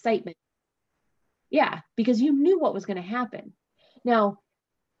or excitement. Yeah, because you knew what was going to happen. Now,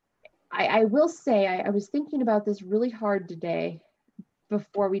 I will say, I was thinking about this really hard today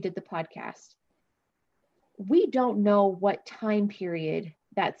before we did the podcast. we don't know what time period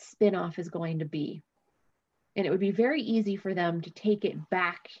that spinoff is going to be. And it would be very easy for them to take it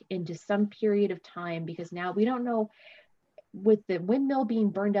back into some period of time, because now we don't know, with the windmill being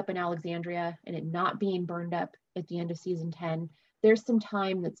burned up in Alexandria and it not being burned up at the end of season 10, there's some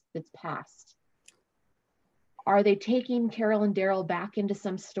time that's passed. Are they taking Carol and Daryl back into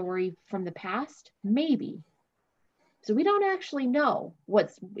some story from the past? Maybe. So we don't actually know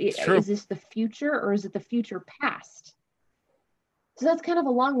is this the future or is it the future past? So that's kind of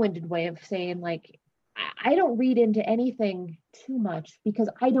a long-winded way of saying, like, I don't read into anything too much because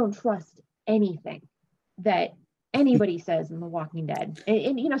I don't trust anything that anybody says in The Walking Dead.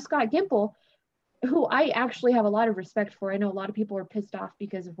 And you know, Scott Gimple, who I actually have a lot of respect for. I know a lot of people are pissed off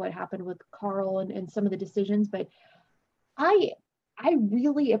because of what happened with Carl and some of the decisions, but I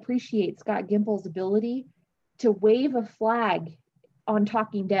really appreciate Scott Gimple's ability to wave a flag on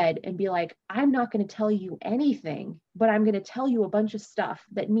Talking Dead and be like, I'm not going to tell you anything, but I'm going to tell you a bunch of stuff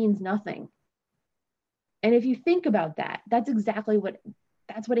that means nothing. And if you think about that, that's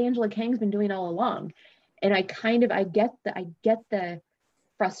what Angela Kang's been doing all along. And I get the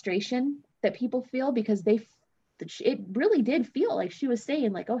frustration that people feel, because it really did feel like she was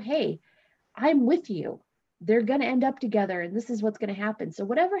saying, like, oh, hey, I'm with you. They're going to end up together and this is what's going to happen. So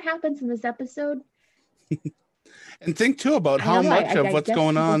whatever happens in this episode. And think too about how much of what's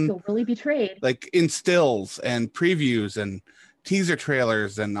going on feel really betrayed, like in stills and previews and teaser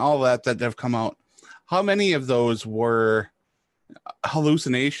trailers and all that have come out. How many of those were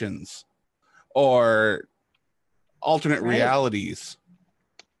hallucinations or alternate realities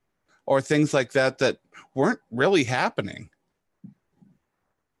or things like that weren't really happening?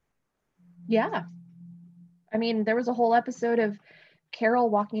 Yeah. I mean, there was a whole episode of Carol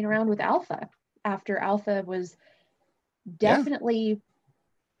walking around with Alpha after Alpha was definitely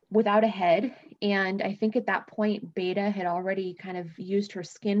without a head. And I think at that point, Beta had already kind of used her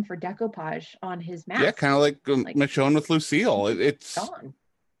skin for decoupage on his mask. Yeah, kind of like Michonne with Lucille. It's gone.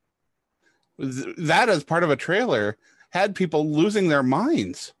 That as part of a trailer had people losing their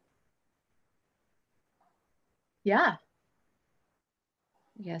minds. Yeah.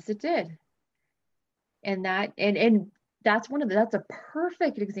 Yes, it did. And that's that's a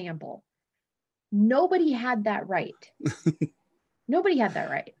perfect example. Nobody had that right. Nobody had that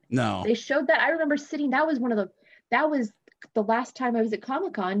right. No. They showed that. I remember that was the last time I was at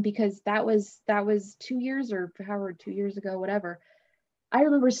Comic-Con, because that was 2 years or however, 2 years ago, whatever. I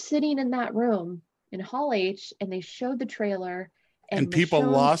remember sitting in that room in Hall H and they showed the trailer and people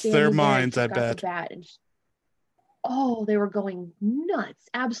lost their minds, I bet. They were going nuts,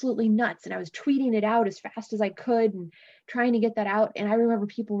 absolutely nuts. And I was tweeting it out as fast as I could and trying to get that out. And I remember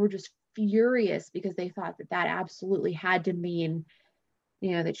people were just furious because they thought that absolutely had to mean,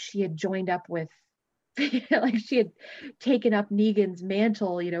 you know, that she had joined up with, like she had taken up Negan's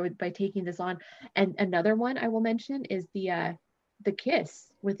mantle, you know, by taking this on. And another one I will mention is the kiss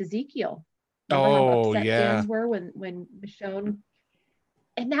with Ezekiel. Remember how upset fans were when Michonne,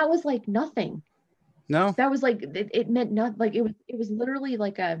 and that was like nothing. No, that was like it meant not, like it was literally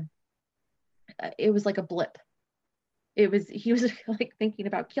like a blip. He was like thinking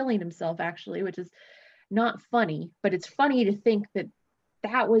about killing himself, actually, which is not funny, but it's funny to think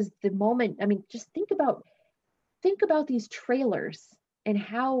that was the moment. I mean, just think about these trailers and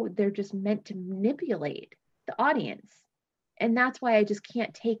how they're just meant to manipulate the audience. And that's why I just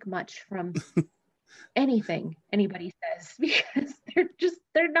can't take much from anything anybody says, because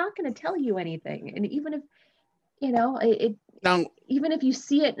they're not going to tell you anything. And even if, you know, even if you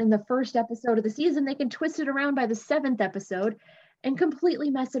see it in the first episode of the season, they can twist it around by the 7th episode and completely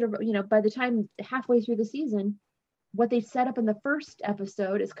mess it around. You know, by the time halfway through the season, what they set up in the first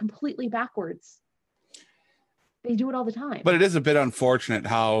episode is completely backwards. They do it all the time. But it is a bit unfortunate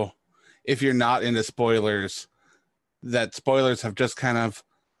how, if you're not into spoilers, that spoilers have just kind of,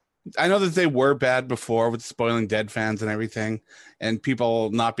 I know that they were bad before with Spoiling Dead fans and everything, and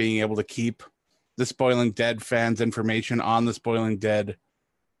people not being able to keep the Spoiling Dead fans' information on the Spoiling Dead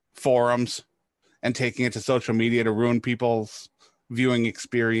forums and taking it to social media to ruin people's viewing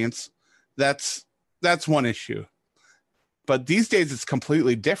experience. That's one issue. But these days it's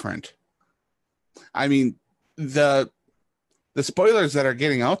completely different. I mean, the spoilers that are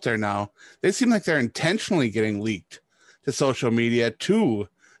getting out there now, they seem like they're intentionally getting leaked to social media to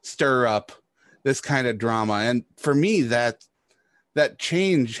stir up this kind of drama. And for me, that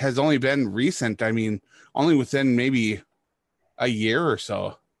change has only been recent. I mean, only within maybe a year or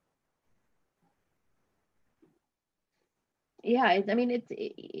so. Yeah, I mean,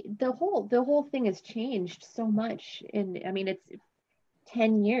 the whole thing has changed so much. And I mean, it's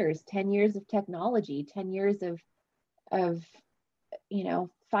 10 years of technology, 10 years of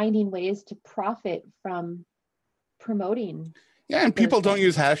finding ways to profit from promoting. Yeah, and people don't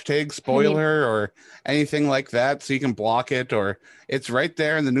use hashtag spoiler or anything like that, so you can block it, or it's right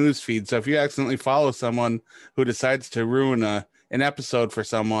there in the news feed. So if you accidentally follow someone who decides to ruin an episode for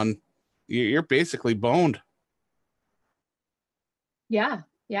someone, you're basically boned. Yeah.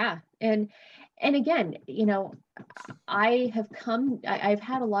 And again, I've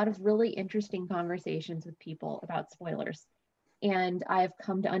had a lot of really interesting conversations with people about spoilers. And I've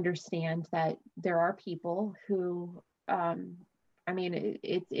come to understand that there are people who,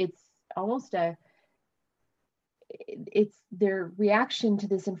 it's almost it's their reaction to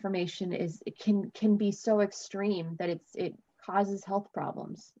this information can be so extreme that it causes health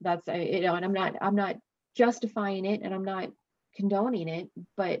problems. That's, and I'm not justifying it, and I'm not condoning it,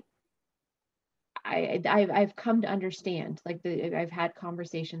 but I've come to understand, like, I've had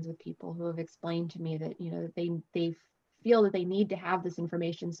conversations with people who have explained to me that, that they feel that they need to have this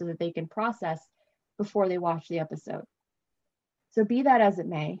information so that they can process before they watch the episode. So be that as it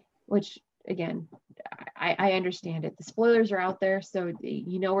may, which again, I understand it. The spoilers are out there, so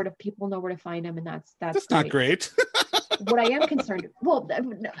people know where to find them, and that's great. Not great. What I am concerned, well,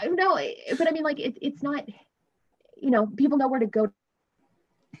 no, but I mean, like, it's not, people know where to go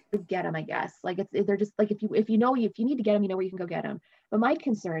to get them, I guess. Like, they're just like, if you need to get them, you know where you can go get them. But my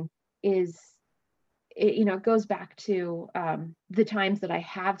concern is, it goes back to the times that I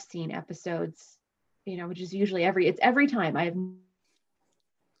have seen episodes, which is usually every time. I have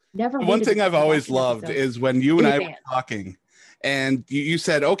never. One thing I've always loved is when you and I were talking, and you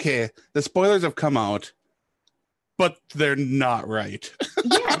said, okay, the spoilers have come out, but they're not right.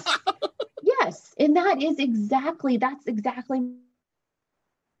 Yes. And that's exactly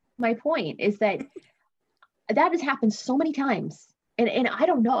my point, is that has happened so many times. And I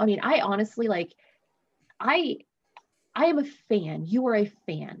don't know. I mean, I honestly, like, I am a fan. You are a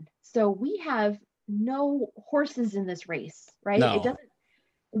fan. So we have no horses in this race, right? No.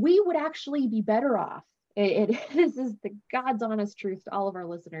 We would actually be better off. This is the God's honest truth to all of our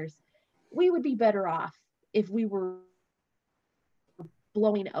listeners. We would be better off if we were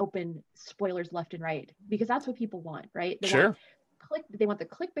blowing open spoilers left and right, because that's what people want, right? They want the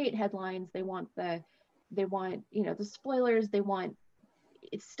clickbait headlines. They want the spoilers. They want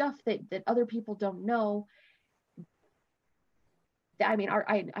stuff that other people don't know. I mean,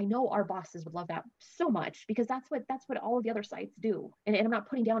 I know our bosses would love that so much, because that's what all of the other sites do. And I'm not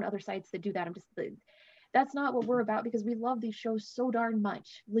putting down other sites that do that. That's not what we're about, because we love these shows so darn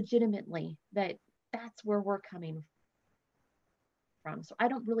much, legitimately, that's where we're coming from. So I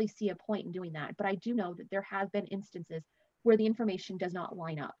don't really see a point in doing that. But I do know that there have been instances where the information does not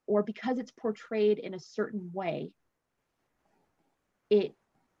line up, or because it's portrayed in a certain way, it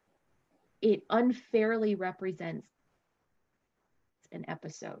unfairly represents an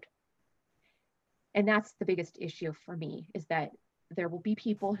episode. And that's the biggest issue for me, is that there will be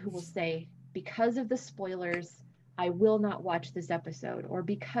people who will say, because of the spoilers, I will not watch this episode, or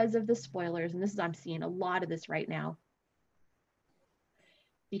because of the spoilers, and I'm seeing a lot of this right now,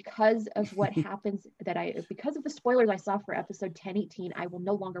 because of what happens, because of the spoilers I saw for episode 1018, I will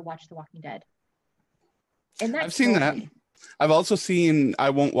no longer watch The Walking Dead. And I've seen that. I've also seen, I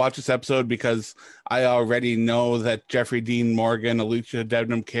won't watch this episode because I already know that Jeffrey Dean Morgan, Alicia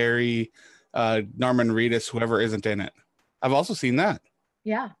Debnam Carey, Norman Reedus, whoever isn't in it. I've also seen that.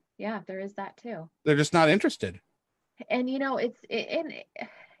 Yeah, there is that too. They're just not interested. And I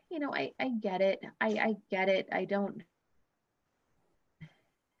get it. I get it. I don't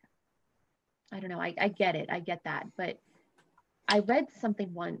know. I get it. I get that. But I read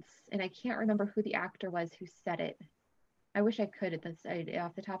something once, and I can't remember who the actor was who said it. I wish I could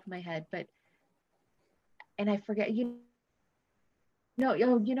off the top of my head, and I forget. You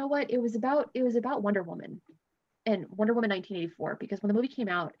know what? It was about Wonder Woman, and Wonder Woman 1984. Because when the movie came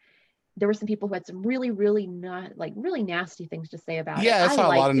out, there were some people who had some really, really really nasty things to say about it. Yeah, I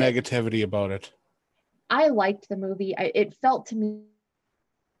saw a lot of negativity about it. I liked the movie. It felt to me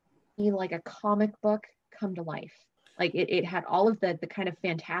like a comic book come to life. Like it had all of the kind of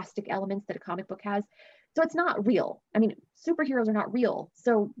fantastic elements that a comic book has. So it's not real. I mean, superheroes are not real.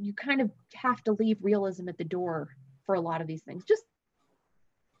 So you kind of have to leave realism at the door for a lot of these things. Just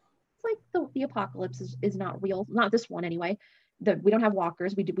like the apocalypse is not real. Not this one anyway. We don't have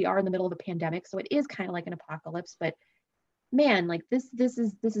walkers. We are in the middle of a pandemic, so it is kind of like an apocalypse. But man, like this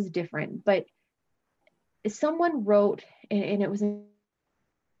is different. But someone wrote, and it was an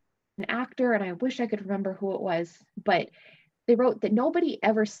actor, and I wish I could remember who it was, but they wrote that nobody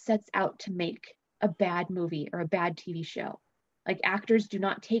ever sets out to make a bad movie or a bad TV show. Like, actors do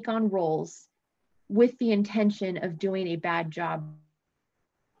not take on roles with the intention of doing a bad job.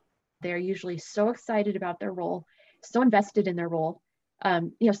 They're usually so excited about their role, so invested in their role.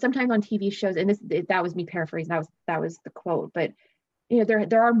 Sometimes on TV shows, and that was me paraphrasing, that was the quote, but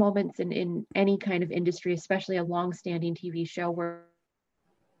there are moments in any kind of industry, especially a long-standing TV show, where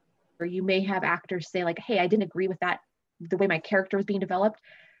you may have actors say like, hey, I didn't agree with that, the way my character was being developed.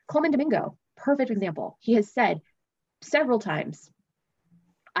 Colman Domingo, perfect example. He has said several times,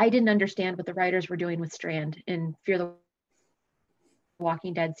 I didn't understand what the writers were doing with Strand in Fear the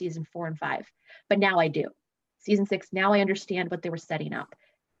Walking Dead season 4 and 5, but now I do. Season 6, now I understand what they were setting up.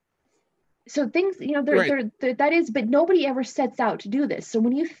 So things, that is, but nobody ever sets out to do this. So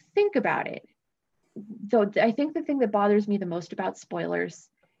when you think about it, though, I think the thing that bothers me the most about spoilers,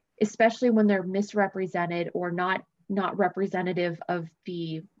 especially when they're misrepresented or not representative of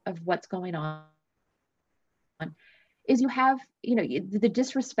what's going on, is you have, the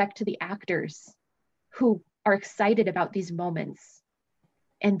disrespect to the actors who are excited about these moments,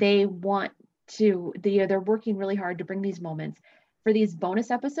 and they want to, they're working really hard to bring these moments for these bonus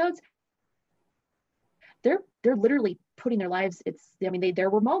episodes. They're literally putting their lives, there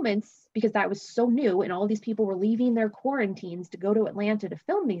were moments, because that was so new and all of these people were leaving their quarantines to go to Atlanta to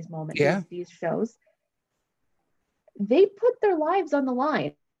film these moments, these shows. They put their lives on the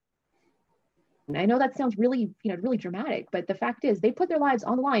line. I know that sounds really, really dramatic, but the fact is they put their lives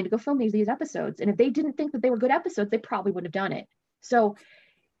on the line to go film these episodes. And if they didn't think that they were good episodes, they probably wouldn't have done it. So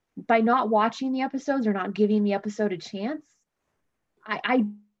by not watching the episodes or not giving the episode a chance, I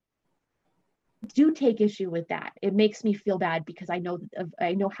do take issue with that. It makes me feel bad because I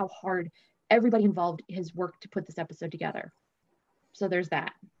know how hard everybody involved has worked to put this episode together. So there's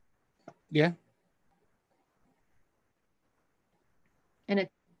that. Yeah. And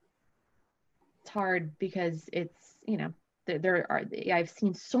it's hard because it's, I've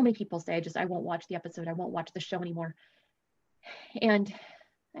seen so many people say, I won't watch the episode. I won't watch the show anymore. And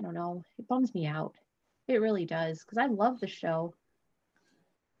I don't know, it bums me out. It really does, because I love the show.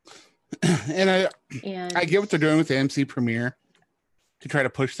 And I get what they're doing with the AMC Premiere to try to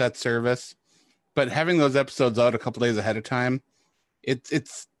push that service, but having those episodes out a couple days ahead of time,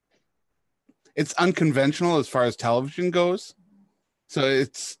 it's unconventional as far as television goes. So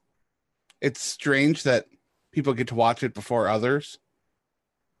it's strange that people get to watch it before others.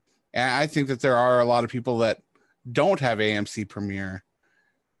 And I think that there are a lot of people that don't have AMC Premiere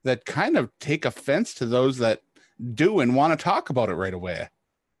that kind of take offense to those that do and want to talk about it right away.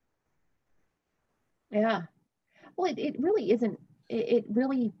 Yeah. Well, it really isn't. It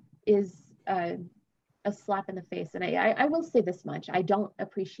really is a slap in the face. And I will say this much. I don't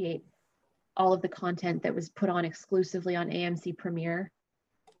appreciate all of the content that was put on exclusively on AMC Premiere.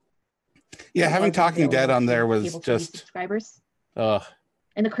 Yeah, having Talking Dead on there was just subscribers.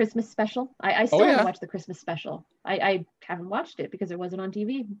 And the Christmas special. I still haven't watched the Christmas special. I haven't watched it because it wasn't on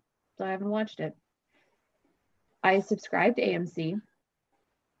TV, so I haven't watched it. I subscribed to AMC,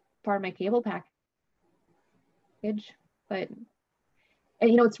 part of my cable package. But,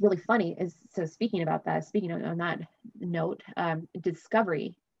 and what's really funny is, so speaking on that note,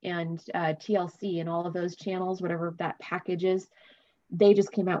 Discovery and TLC and all of those channels, whatever that package is, they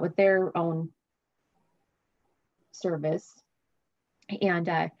just came out with their own service. And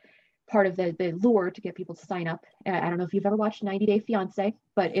part of the lure to get people to sign up, I don't know if you've ever watched 90 Day Fiance,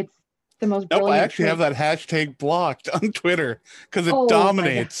 but it's the most brilliant. I actually have that hashtag blocked on Twitter because it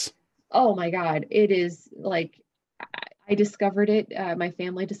dominates. Oh my God. It is like, I discovered it. My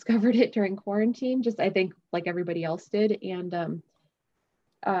family discovered it during quarantine, just I think like everybody else did. And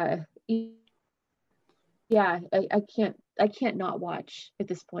I can't not watch at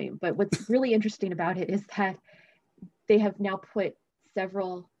this point. But what's really interesting about it is that they have now put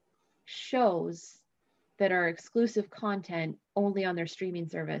several shows that are exclusive content only on their streaming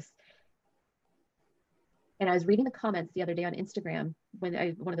service. And I was reading the comments the other day on Instagram when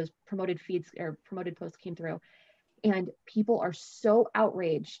one of those promoted feeds or promoted posts came through, and people are so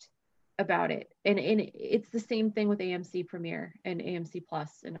outraged about it. And it's the same thing with AMC Premiere and AMC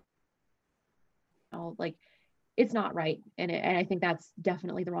Plus and all, like, it's not right. And I think that's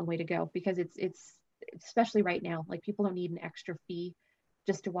definitely the wrong way to go, because it's especially right now, like, people don't need an extra fee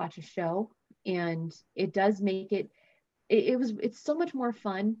just to watch a show. And it does make it's so much more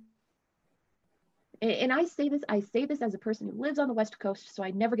fun. And I say this as a person who lives on the West Coast, so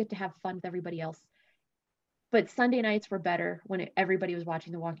I never get to have fun with everybody else. But Sunday nights were better when everybody was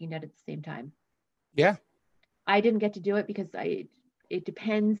watching The Walking Dead at the same time. Yeah. I didn't get to do it because it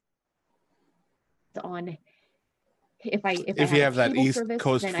depends on if you have that East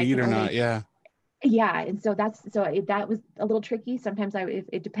Coast feed or not. Yeah. Yeah. And so that was a little tricky. Sometimes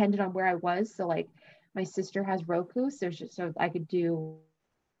it depended on where I was. So like my sister has Roku, so I could do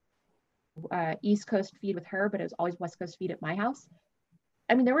East Coast feed with her, but it was always West Coast feed at my house.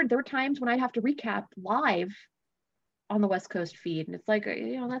 I mean, there were times when I'd have to recap live on the West Coast feed, and it's like,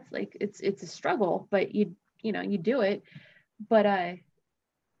 that's like it's a struggle, but you do it. But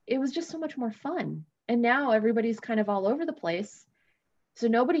it was just so much more fun. And now everybody's kind of all over the place, so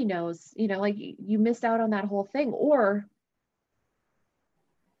nobody knows, like you missed out on that whole thing. Or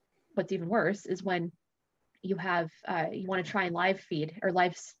what's even worse is when you have you want to try and live feed or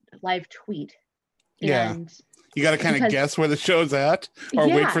live tweet. Yeah. And you got to kind of guess where the show's at, or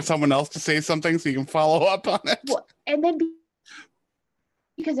wait for someone else to say something so you can follow up on it. Well, and then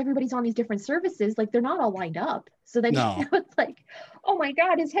because everybody's on these different services, like they're not all lined up. So then it's like, oh my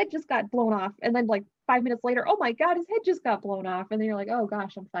God, his head just got blown off. And then like 5 minutes later, oh my God, his head just got blown off. And then you're like, oh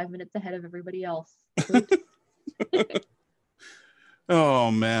gosh, I'm 5 minutes ahead of everybody else.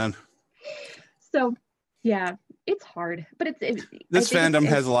 Oh man. So yeah, it's hard, but this fandom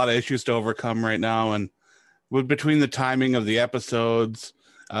has a lot of issues to overcome right now. And between the timing of the episodes,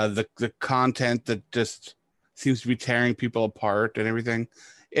 the content that just seems to be tearing people apart and everything,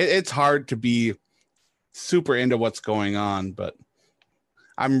 it's hard to be super into what's going on. But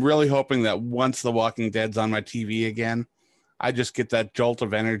I'm really hoping that once The Walking Dead's on my TV again, I just get that jolt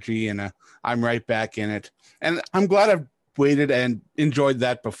of energy and I'm right back in it. And I'm glad I've waited and enjoyed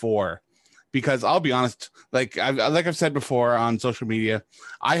that before, because I'll be honest, like I've said before on social media,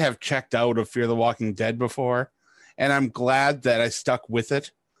 I have checked out of Fear the Walking Dead before, and I'm glad that I stuck with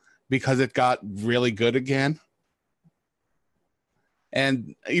it because it got really good again.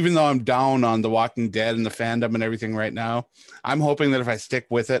 And even though I'm down on The Walking Dead and the fandom and everything right now, I'm hoping that if I stick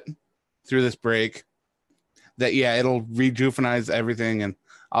with it through this break, that, it'll rejuvenize everything and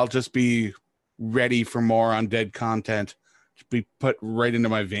I'll just be ready for more Undead content to be put right into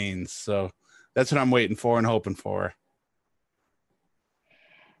my veins. So that's what I'm waiting for and hoping for.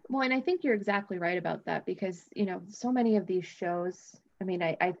 Well, and I think you're exactly right about that, because, so many of these shows, I mean,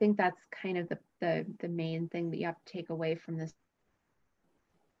 I think that's kind of the main thing that you have to take away from this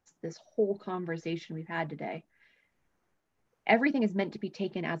whole conversation we've had today. Everything is meant to be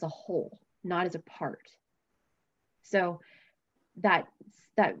taken as a whole, not as a part. So that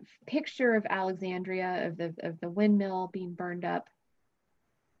picture of Alexandria, of the windmill being burned up,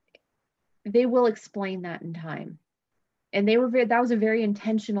 they will explain that in time. And that was a very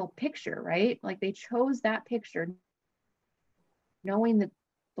intentional picture, right? Like they chose that picture knowing that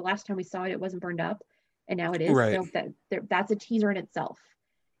the last time we saw it wasn't burned up, and now it is. Right. So that's a teaser in itself.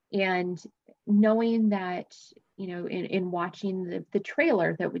 And knowing that, in watching the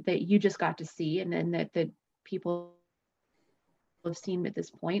trailer that you just got to see, and then that people have seen at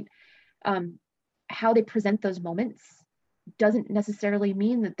this point, how they present those moments doesn't necessarily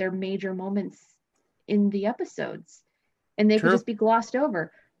mean that they're major moments in the episodes, and they could just be glossed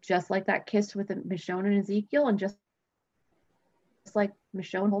over, just like that kiss with Michonne and Ezekiel, and just like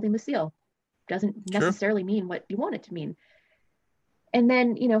Michonne holding the seal doesn't necessarily mean what you want it to mean. And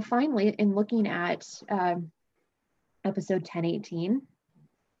then, finally, in looking at episode 1018,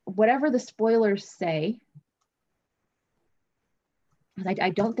 whatever the spoilers say, I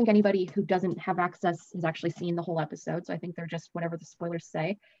don't think anybody who doesn't have access has actually seen the whole episode. So I think they're just whatever the spoilers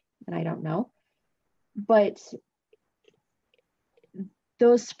say, and I don't know. But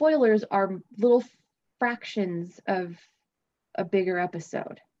those spoilers are little fractions of a bigger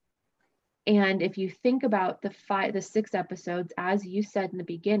episode. And if you think about the 6 episodes, as you said in the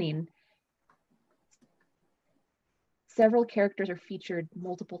beginning, several characters are featured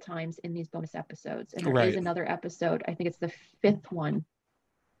multiple times in these bonus episodes. And there is another episode, I think it's the 5th one,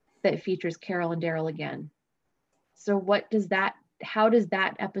 that features Carol and Daryl again. So how does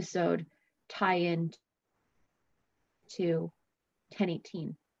that episode tie in to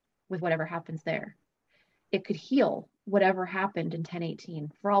 1018 with whatever happens there? It could heal whatever happened in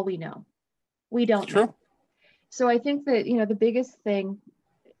 1018 for all we know. We don't know. So I think that, the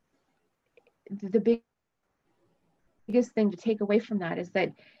biggest thing to take away from that is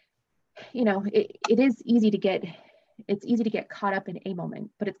that, it is easy to get caught up in a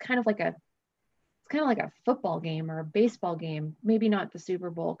moment, but it's kind of like a football game or a baseball game. Maybe not the Super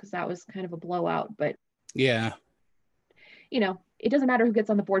Bowl, because that was kind of a blowout, but it doesn't matter who gets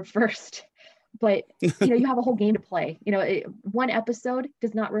on the board first. But you have a whole game to play. One episode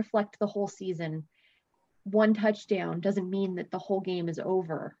does not reflect the whole season. One touchdown doesn't mean that the whole game is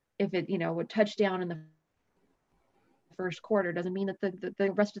over. If it, a touchdown in the first quarter doesn't mean that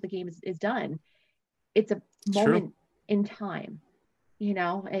the rest of the game is done. It's a moment in time.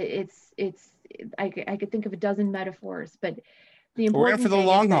 It's I could think of a dozen metaphors, but the We're in important for the thing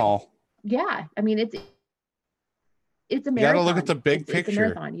long is that, haul. yeah, I mean, it's a marathon. You got to look at the big It's picture. a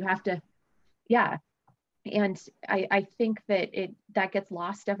marathon. You have to, yeah. And I think that that gets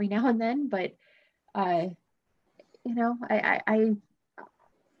lost every now and then, but you know,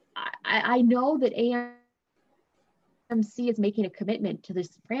 I know that AMC is making a commitment to this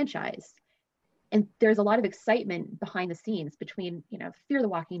franchise, and there's a lot of excitement behind the scenes between, you know, Fear the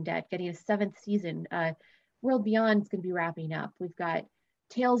Walking Dead getting a 7th season, World Beyond is going to be wrapping up. We've got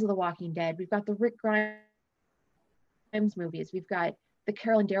Tales of the Walking Dead. We've got the Rick Grimes movies. We've got the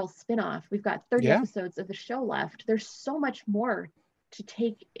Carol and Daryl spinoff. We've got 30 episodes of the show left. There's so much more to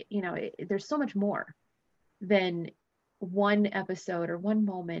take, you know, there's so much more than one episode or one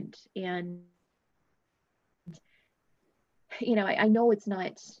moment. And, you know, I know it's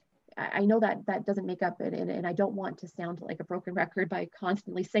not, I know that doesn't make up, and I don't want to sound like a broken record by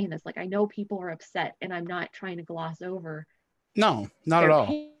constantly saying this. Like, I know people are upset, and I'm not trying to gloss over. No, not at all.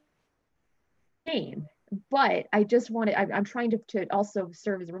 Pain. But I just want to, I'm trying to also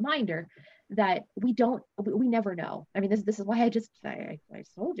serve as a reminder that we never know. I mean, this is why I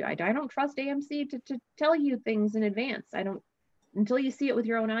told you, I don't trust AMC to tell you things in advance. I don't, until you see it with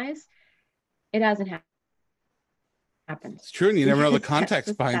your own eyes, it hasn't happened. It's true. And you never know the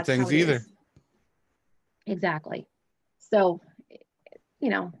context behind things either. Exactly. So, you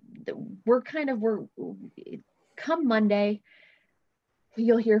know, we're come Monday,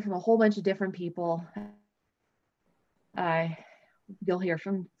 you'll hear from a whole bunch of different people. You'll hear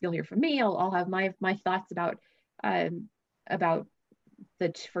from me. I'll have my thoughts about the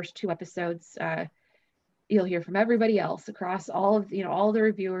first 2 episodes. You'll hear from everybody else across all of the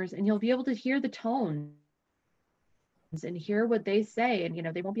reviewers, and you'll be able to hear the tones and hear what they say. And, you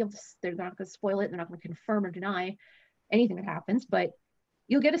know, they won't be able to, they're not going to spoil it. They're not going to confirm or deny anything that happens, but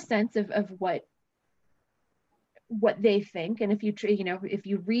you'll get a sense of what they think. And if you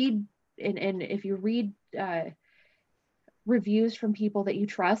read reviews from people that you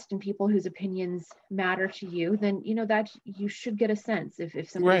trust and people whose opinions matter to you, then, you know, that you should get a sense. If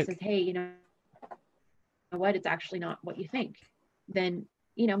somebody says, hey, you know what, it's actually not what you think, then,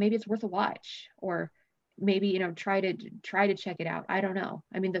 you know, maybe it's worth a watch, or maybe, you know, try to check it out. I don't know.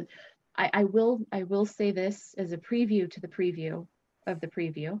 I mean, I will say this as a preview to the preview of the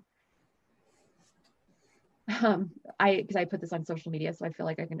preview. Because I put this on social media, so I feel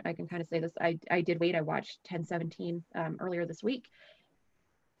like I can kind of say this. I did wait. I watched 1017 earlier this week,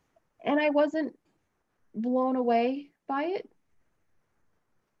 and I wasn't blown away by it.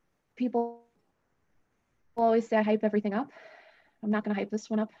 People always say I hype everything up. I'm not going to hype this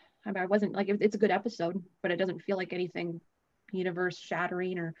one up. I mean, I wasn't like, it's a good episode, but it doesn't feel like anything universe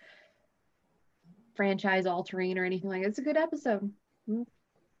shattering or franchise altering or anything like that. It's a good episode.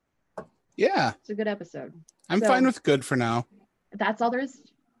 Yeah, it's a good episode. I'm fine with good for now. That's all there is.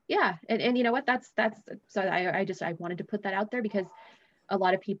 Yeah, and you know what? That's so I wanted to put that out there, because a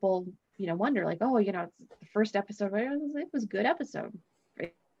lot of people, you know, wonder, like, oh, you know, it's the first episode. It was a good episode.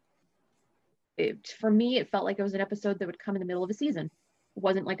 For me, it felt like it was an episode that would come in the middle of a season. It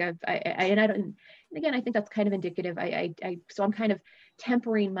wasn't like and again, I think that's kind of indicative. So I'm kind of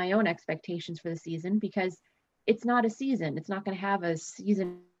tempering my own expectations for the season, because it's not a season. It's not going to have a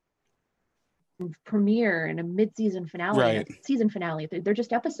season premiere and a mid-season finale, right? Season finale. They're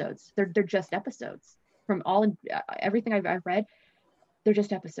just episodes. They're just episodes. From everything I've read, they're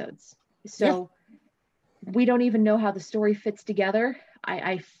just episodes. So we don't even know how the story fits together.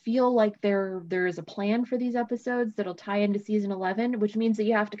 I feel like there is a plan for these episodes that'll tie into season 11, which means that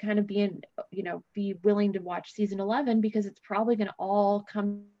you have to kind of be willing to watch season 11, because it's probably going to all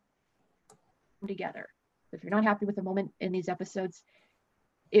come together. If you're not happy with the moment in these episodes,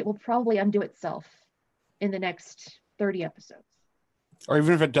 it will probably undo itself in the next 30 episodes. Or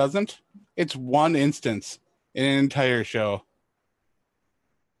even if it doesn't, it's one instance in an entire show.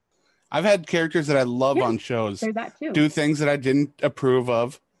 I've had characters that I love on shows do things that I didn't approve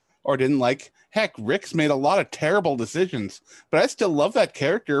of or didn't like. Heck, Rick's made a lot of terrible decisions, but I still love that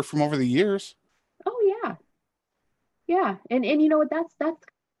character from over the years. Oh yeah. Yeah. And you know what, that's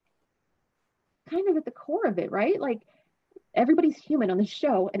kind of at the core of it, right? Like, everybody's human on the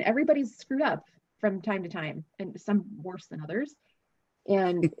show, and everybody's screwed up from time to time, and some worse than others.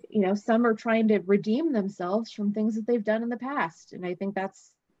 And, you know, some are trying to redeem themselves from things that they've done in the past. And I think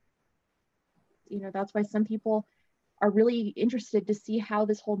that's why some people are really interested to see how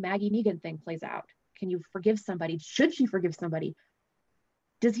this whole Maggie Negan thing plays out. Can you forgive somebody? Should she forgive somebody?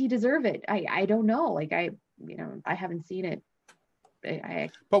 Does he deserve it? I don't know. Like, I haven't seen it.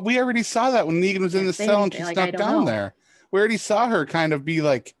 But we already saw that when Negan was in the cell and she snuck down there. We already saw her kind of be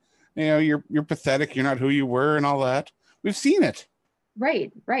like you're pathetic, you're not who you were, and all that. We've seen it.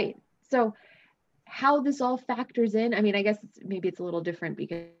 Right. So how this all factors in, I mean, I guess maybe it's a little different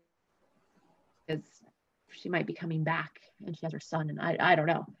because she might be coming back and she has her son, and I don't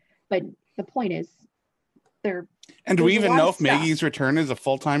know. But the point is, and do we even know if Maggie's return is a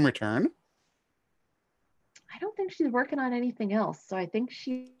full-time return? I don't think she's working on anything else. So I think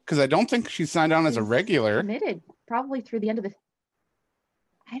because I don't think she signed on as a regular. Committed probably through the end of the.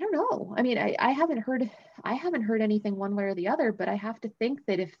 I don't know. I mean, I haven't heard anything one way or the other, but I have to think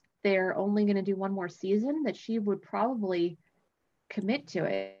that if they're only going to do one more season, that she would probably commit to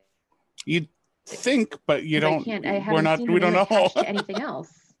it. You'd think, but you don't. We don't know to anything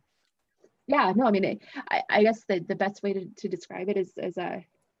else. Yeah, no, I mean, I guess the best way to describe it is as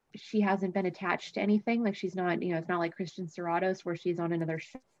she hasn't been attached to anything. Like she's not, it's not like Christian Serratos where she's on another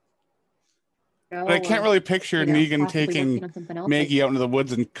show. But I can't really picture Negan taking Maggie out into the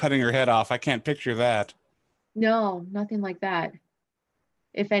woods and cutting her head off. I can't picture that. No, nothing like that.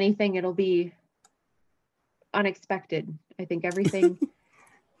 If anything, it'll be unexpected. I think everything.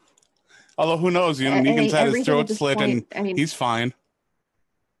 Although who knows? Negan's had his throat slit, and he's fine.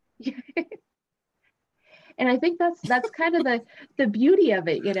 And I think that's kind of the beauty of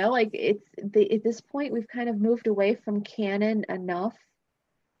it, like at this point we've kind of moved away from canon enough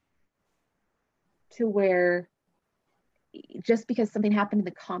to where just because something happened in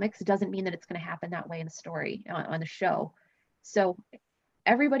the comics doesn't mean that it's going to happen that way in the story on the show. So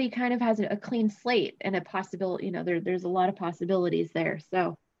everybody kind of has a clean slate and a possibility, there's a lot of possibilities there.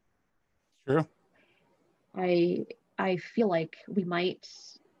 So sure. I feel like we might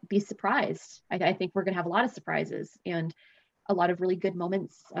be surprised. I think we're going to have a lot of surprises and a lot of really good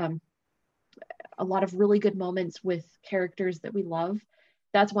moments. A lot of really good moments with characters that we love.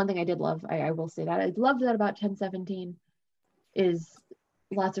 That's one thing I did love. I will say that I loved that about 1017 is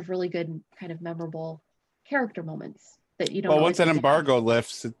lots of really good kind of memorable character moments that you don't. Well, once that embargo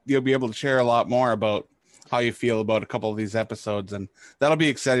lifts, you'll be able to share a lot more about how you feel about a couple of these episodes, and that'll be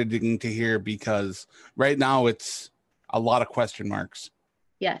exciting to hear because right now it's a lot of question marks.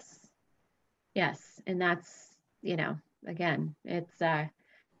 Yes. And that's, again, it's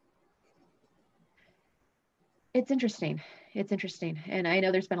interesting. It's interesting. And I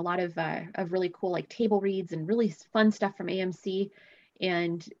know there's been a lot of really cool, like table reads and really fun stuff from AMC,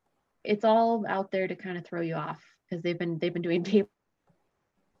 and it's all out there to kind of throw you off because they've been doing table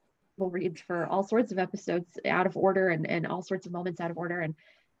reads for all sorts of episodes out of order and all sorts of moments out of order. And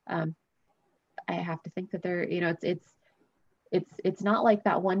I have to think that they're, it's not like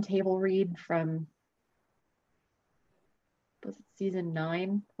that one table read from, was it season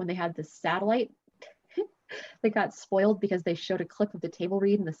 9 when they had the satellite? They got spoiled because they showed a clip of the table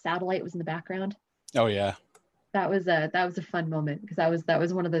read and the satellite was in the background. Oh yeah, that was a fun moment because that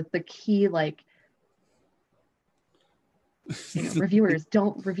was one of the key reviewers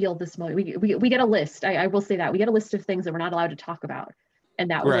don't reveal this moment. We get a list. I will say that we get a list of things that we're not allowed to talk about.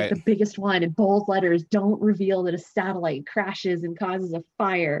 And that was like the biggest one in bold letters. Don't reveal that a satellite crashes and causes a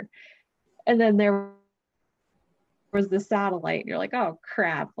fire. And then there was the satellite. And you're like, oh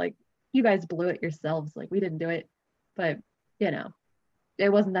crap. Like you guys blew it yourselves. Like we didn't do it. But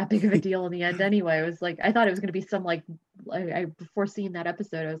it wasn't that big of a deal in the end anyway. It was like, I thought it was going to be some before seeing that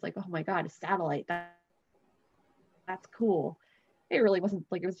episode, I was like, oh my God, a satellite. That's cool. It really wasn't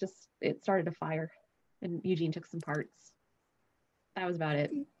like, it started a fire and Eugene took some parts. That was about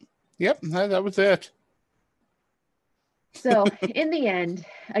it. Yep, that was it. So in the end,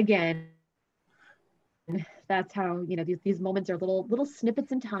 again, that's how, these moments are little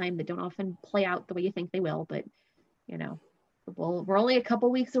snippets in time that don't often play out the way you think they will. But, we're only a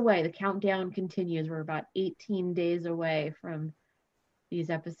couple weeks away. The countdown continues. We're about 18 days away from these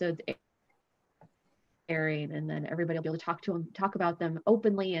episodes airing. And then everybody will be able to talk about them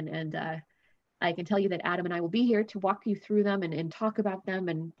openly. And I can tell you that Adam and I will be here to walk you through them and talk about them,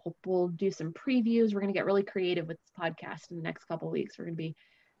 and we'll do some previews. We're going to get really creative with this podcast in the next couple of weeks. We're going to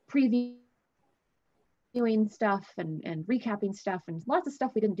be previewing stuff and recapping stuff and lots of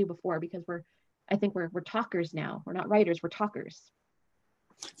stuff we didn't do before because I think we're talkers now. We're not writers, we're talkers.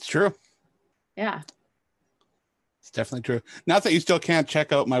 It's true. Yeah. It's definitely true. Not that you still can't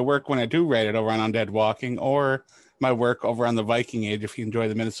check out my work when I do write it over on Undead Walking or my work over on the Viking Age if you enjoy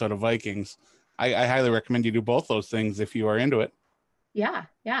the Minnesota Vikings. I highly recommend you do both those things if you are into it. Yeah,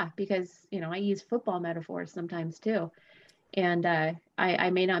 because, I use football metaphors sometimes too. And I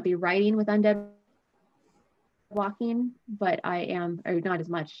may not be writing with Undead Walking, but I am, or not as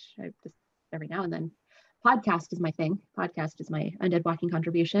much, just every now and then. Podcast is my thing. Podcast is my Undead Walking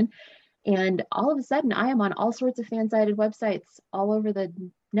contribution. And all of a sudden, I am on all sorts of fan-sided websites all over the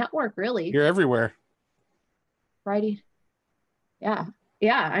network, really. You're everywhere. Writing. Yeah.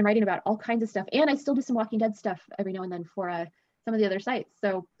 I'm writing about all kinds of stuff. And I still do some Walking Dead stuff every now and then for some of the other sites.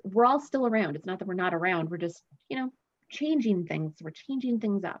 So we're all still around. It's not that we're not around. We're just, changing things. We're changing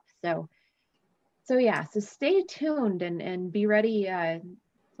things up. So stay tuned and be ready.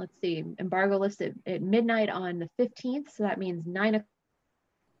 Let's see, embargo lifts at midnight on the 15th. So that means 9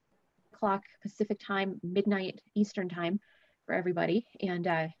 o'clock Pacific time, midnight Eastern time for everybody. And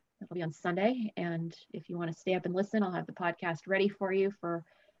it'll be on Sunday. And if you want to stay up and listen, I'll have the podcast ready for you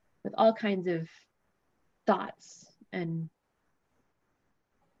with all kinds of thoughts and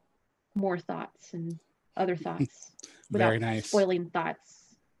more thoughts and other thoughts. Very without nice. Spoiling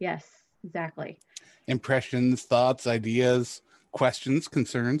thoughts. Yes, exactly. Impressions, thoughts, ideas, questions,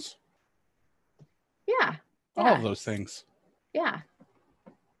 concerns. Yeah. All of those things. Yeah.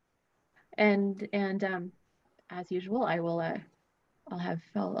 And as usual, I will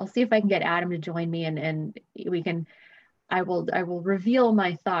I'll see if I can get Adam to join me and I will reveal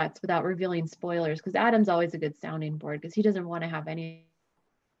my thoughts without revealing spoilers, because Adam's always a good sounding board, because he doesn't want to have any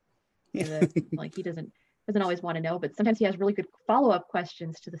of the like he doesn't always want to know, but sometimes he has really good follow-up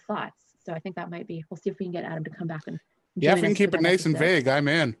questions to the thoughts. So I think that might be, we'll see if we can get Adam to come back and if we can keep it nice and vague, I'm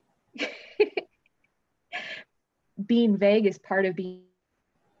in. Being vague is part of being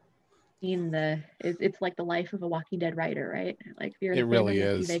it's like the life of a Walking Dead writer, right? Like it really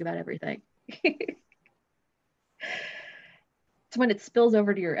is. Be vague about everything. It's when it spills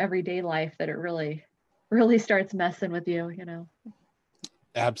over to your everyday life that it really starts messing with you,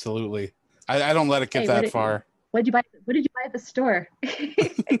 Absolutely. I don't let it get that far. What did you buy at the store?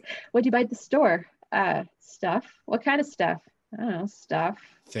 What'd you buy at the store? Stuff. What kind of stuff? I don't know. Stuff.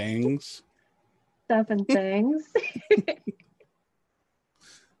 Things. Stuff and things.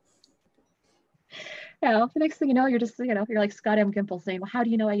 The next thing you know, you're just, you're like Scott M. Gimple saying, well, how do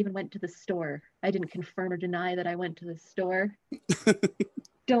you know I even went to the store? I didn't confirm or deny that I went to the store.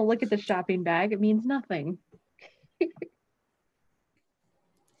 Don't look at the shopping bag. It means nothing.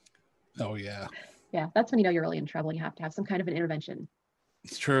 Oh, yeah. Yeah, that's when you know you're really in trouble. You have to have some kind of an intervention.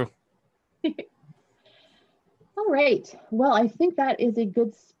 It's true. All right. Well, I think that is a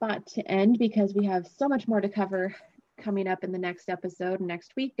good spot to end, because we have so much more to cover coming up in the next episode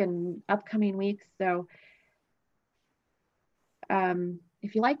next week and upcoming weeks. So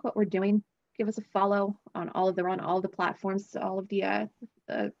if you like what we're doing, give us a follow on all of the platforms, all of the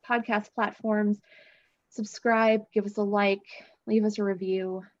podcast platforms. Subscribe, give us a like, leave us a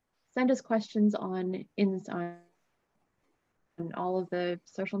review, send us questions on all of the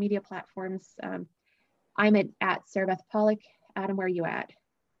social media platforms. I'm at Sarah Beth Pollock. Adam, where are you at?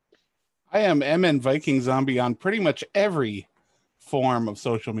 I am MN Viking Zombie on pretty much every form of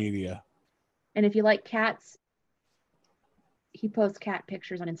social media. And if you like cats, he posts cat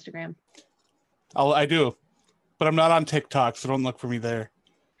pictures on Instagram. I do, but I'm not on TikTok, so don't look for me there.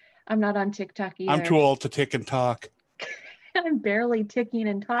 I'm not on TikTok either. I'm too old to tick and talk. I'm barely ticking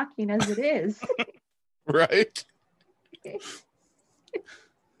and talking as it is. Right?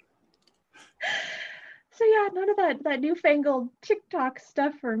 So yeah, none of that newfangled TikTok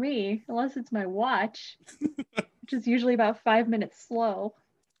stuff for me, unless it's my watch, which is usually about 5 minutes slow.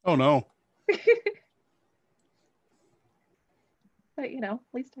 Oh no. But at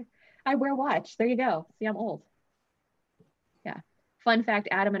least I wear a watch. There you go. See, I'm old. Yeah. Fun fact,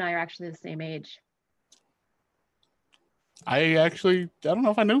 Adam and I are actually the same age. I don't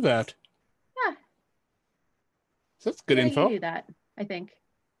know if I knew that. Yeah. That's good info. You knew that, I think.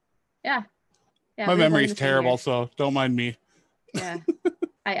 Yeah. My memory's terrible, so don't mind me. Yeah.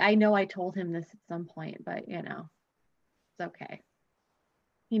 I know I told him this at some point, but it's okay.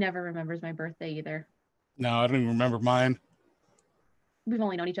 He never remembers my birthday either. No, I don't even remember mine. We've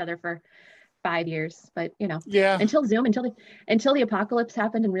only known each other for 5 years, but yeah. Until Zoom, until the apocalypse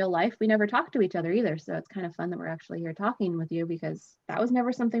happened in real life, we never talked to each other either. So it's kind of fun that we're actually here talking with you, because that was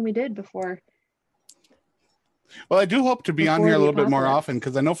never something we did before. Well, I do hope to be on here a little bit more often,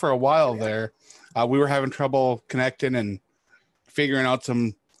 because I know for a while there, we were having trouble connecting and figuring out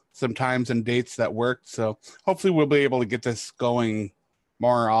some times and dates that worked. So hopefully we'll be able to get this going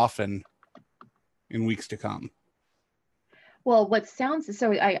more often in weeks to come. Well,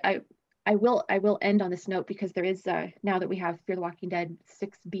 so I will end on this note, because there is now that we have Fear the Walking Dead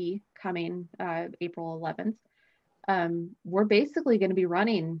 6B coming April 11th. We're basically going to be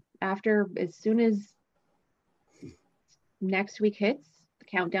running as soon as next week hits, the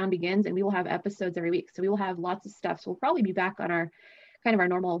countdown begins, and we will have episodes every week. So we will have lots of stuff. So we'll probably be back on our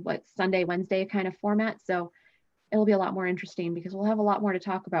normal Sunday, Wednesday kind of format. So it'll be a lot more interesting because we'll have a lot more to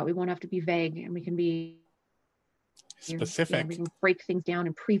talk about. We won't have to be vague, and we can be specific. We can break things down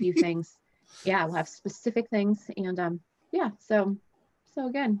and preview things. Yeah, we'll have specific things. And so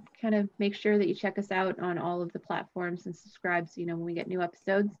again, kind of make sure that you check us out on all of the platforms and subscribe so you know when we get new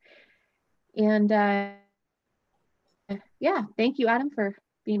episodes. And thank you, Adam, for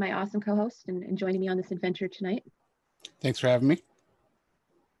being my awesome co-host and joining me on this adventure tonight. Thanks for having me.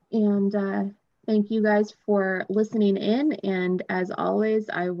 And thank you guys for listening in. And as always,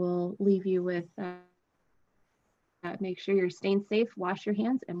 I will leave you with make sure you're staying safe, wash your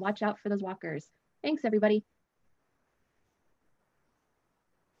hands, and watch out for those walkers. Thanks, everybody.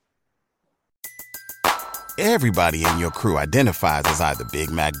 Everybody in your crew identifies as either Big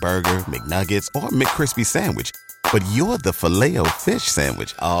Mac Burger, McNuggets, or McCrispy Sandwich. But you're the Filet-O-Fish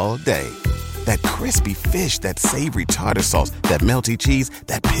Sandwich all day. That crispy fish, that savory tartar sauce, that melty cheese,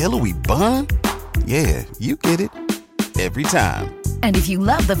 that pillowy bun. Yeah, you get it. Every time. And if you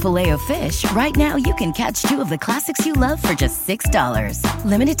love the Filet-O-Fish, right now you can catch 2 of the classics you love for just $6.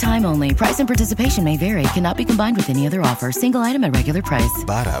 Limited time only. Price and participation may vary. Cannot be combined with any other offer. Single item at regular price.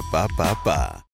 Ba-da-ba-ba-ba.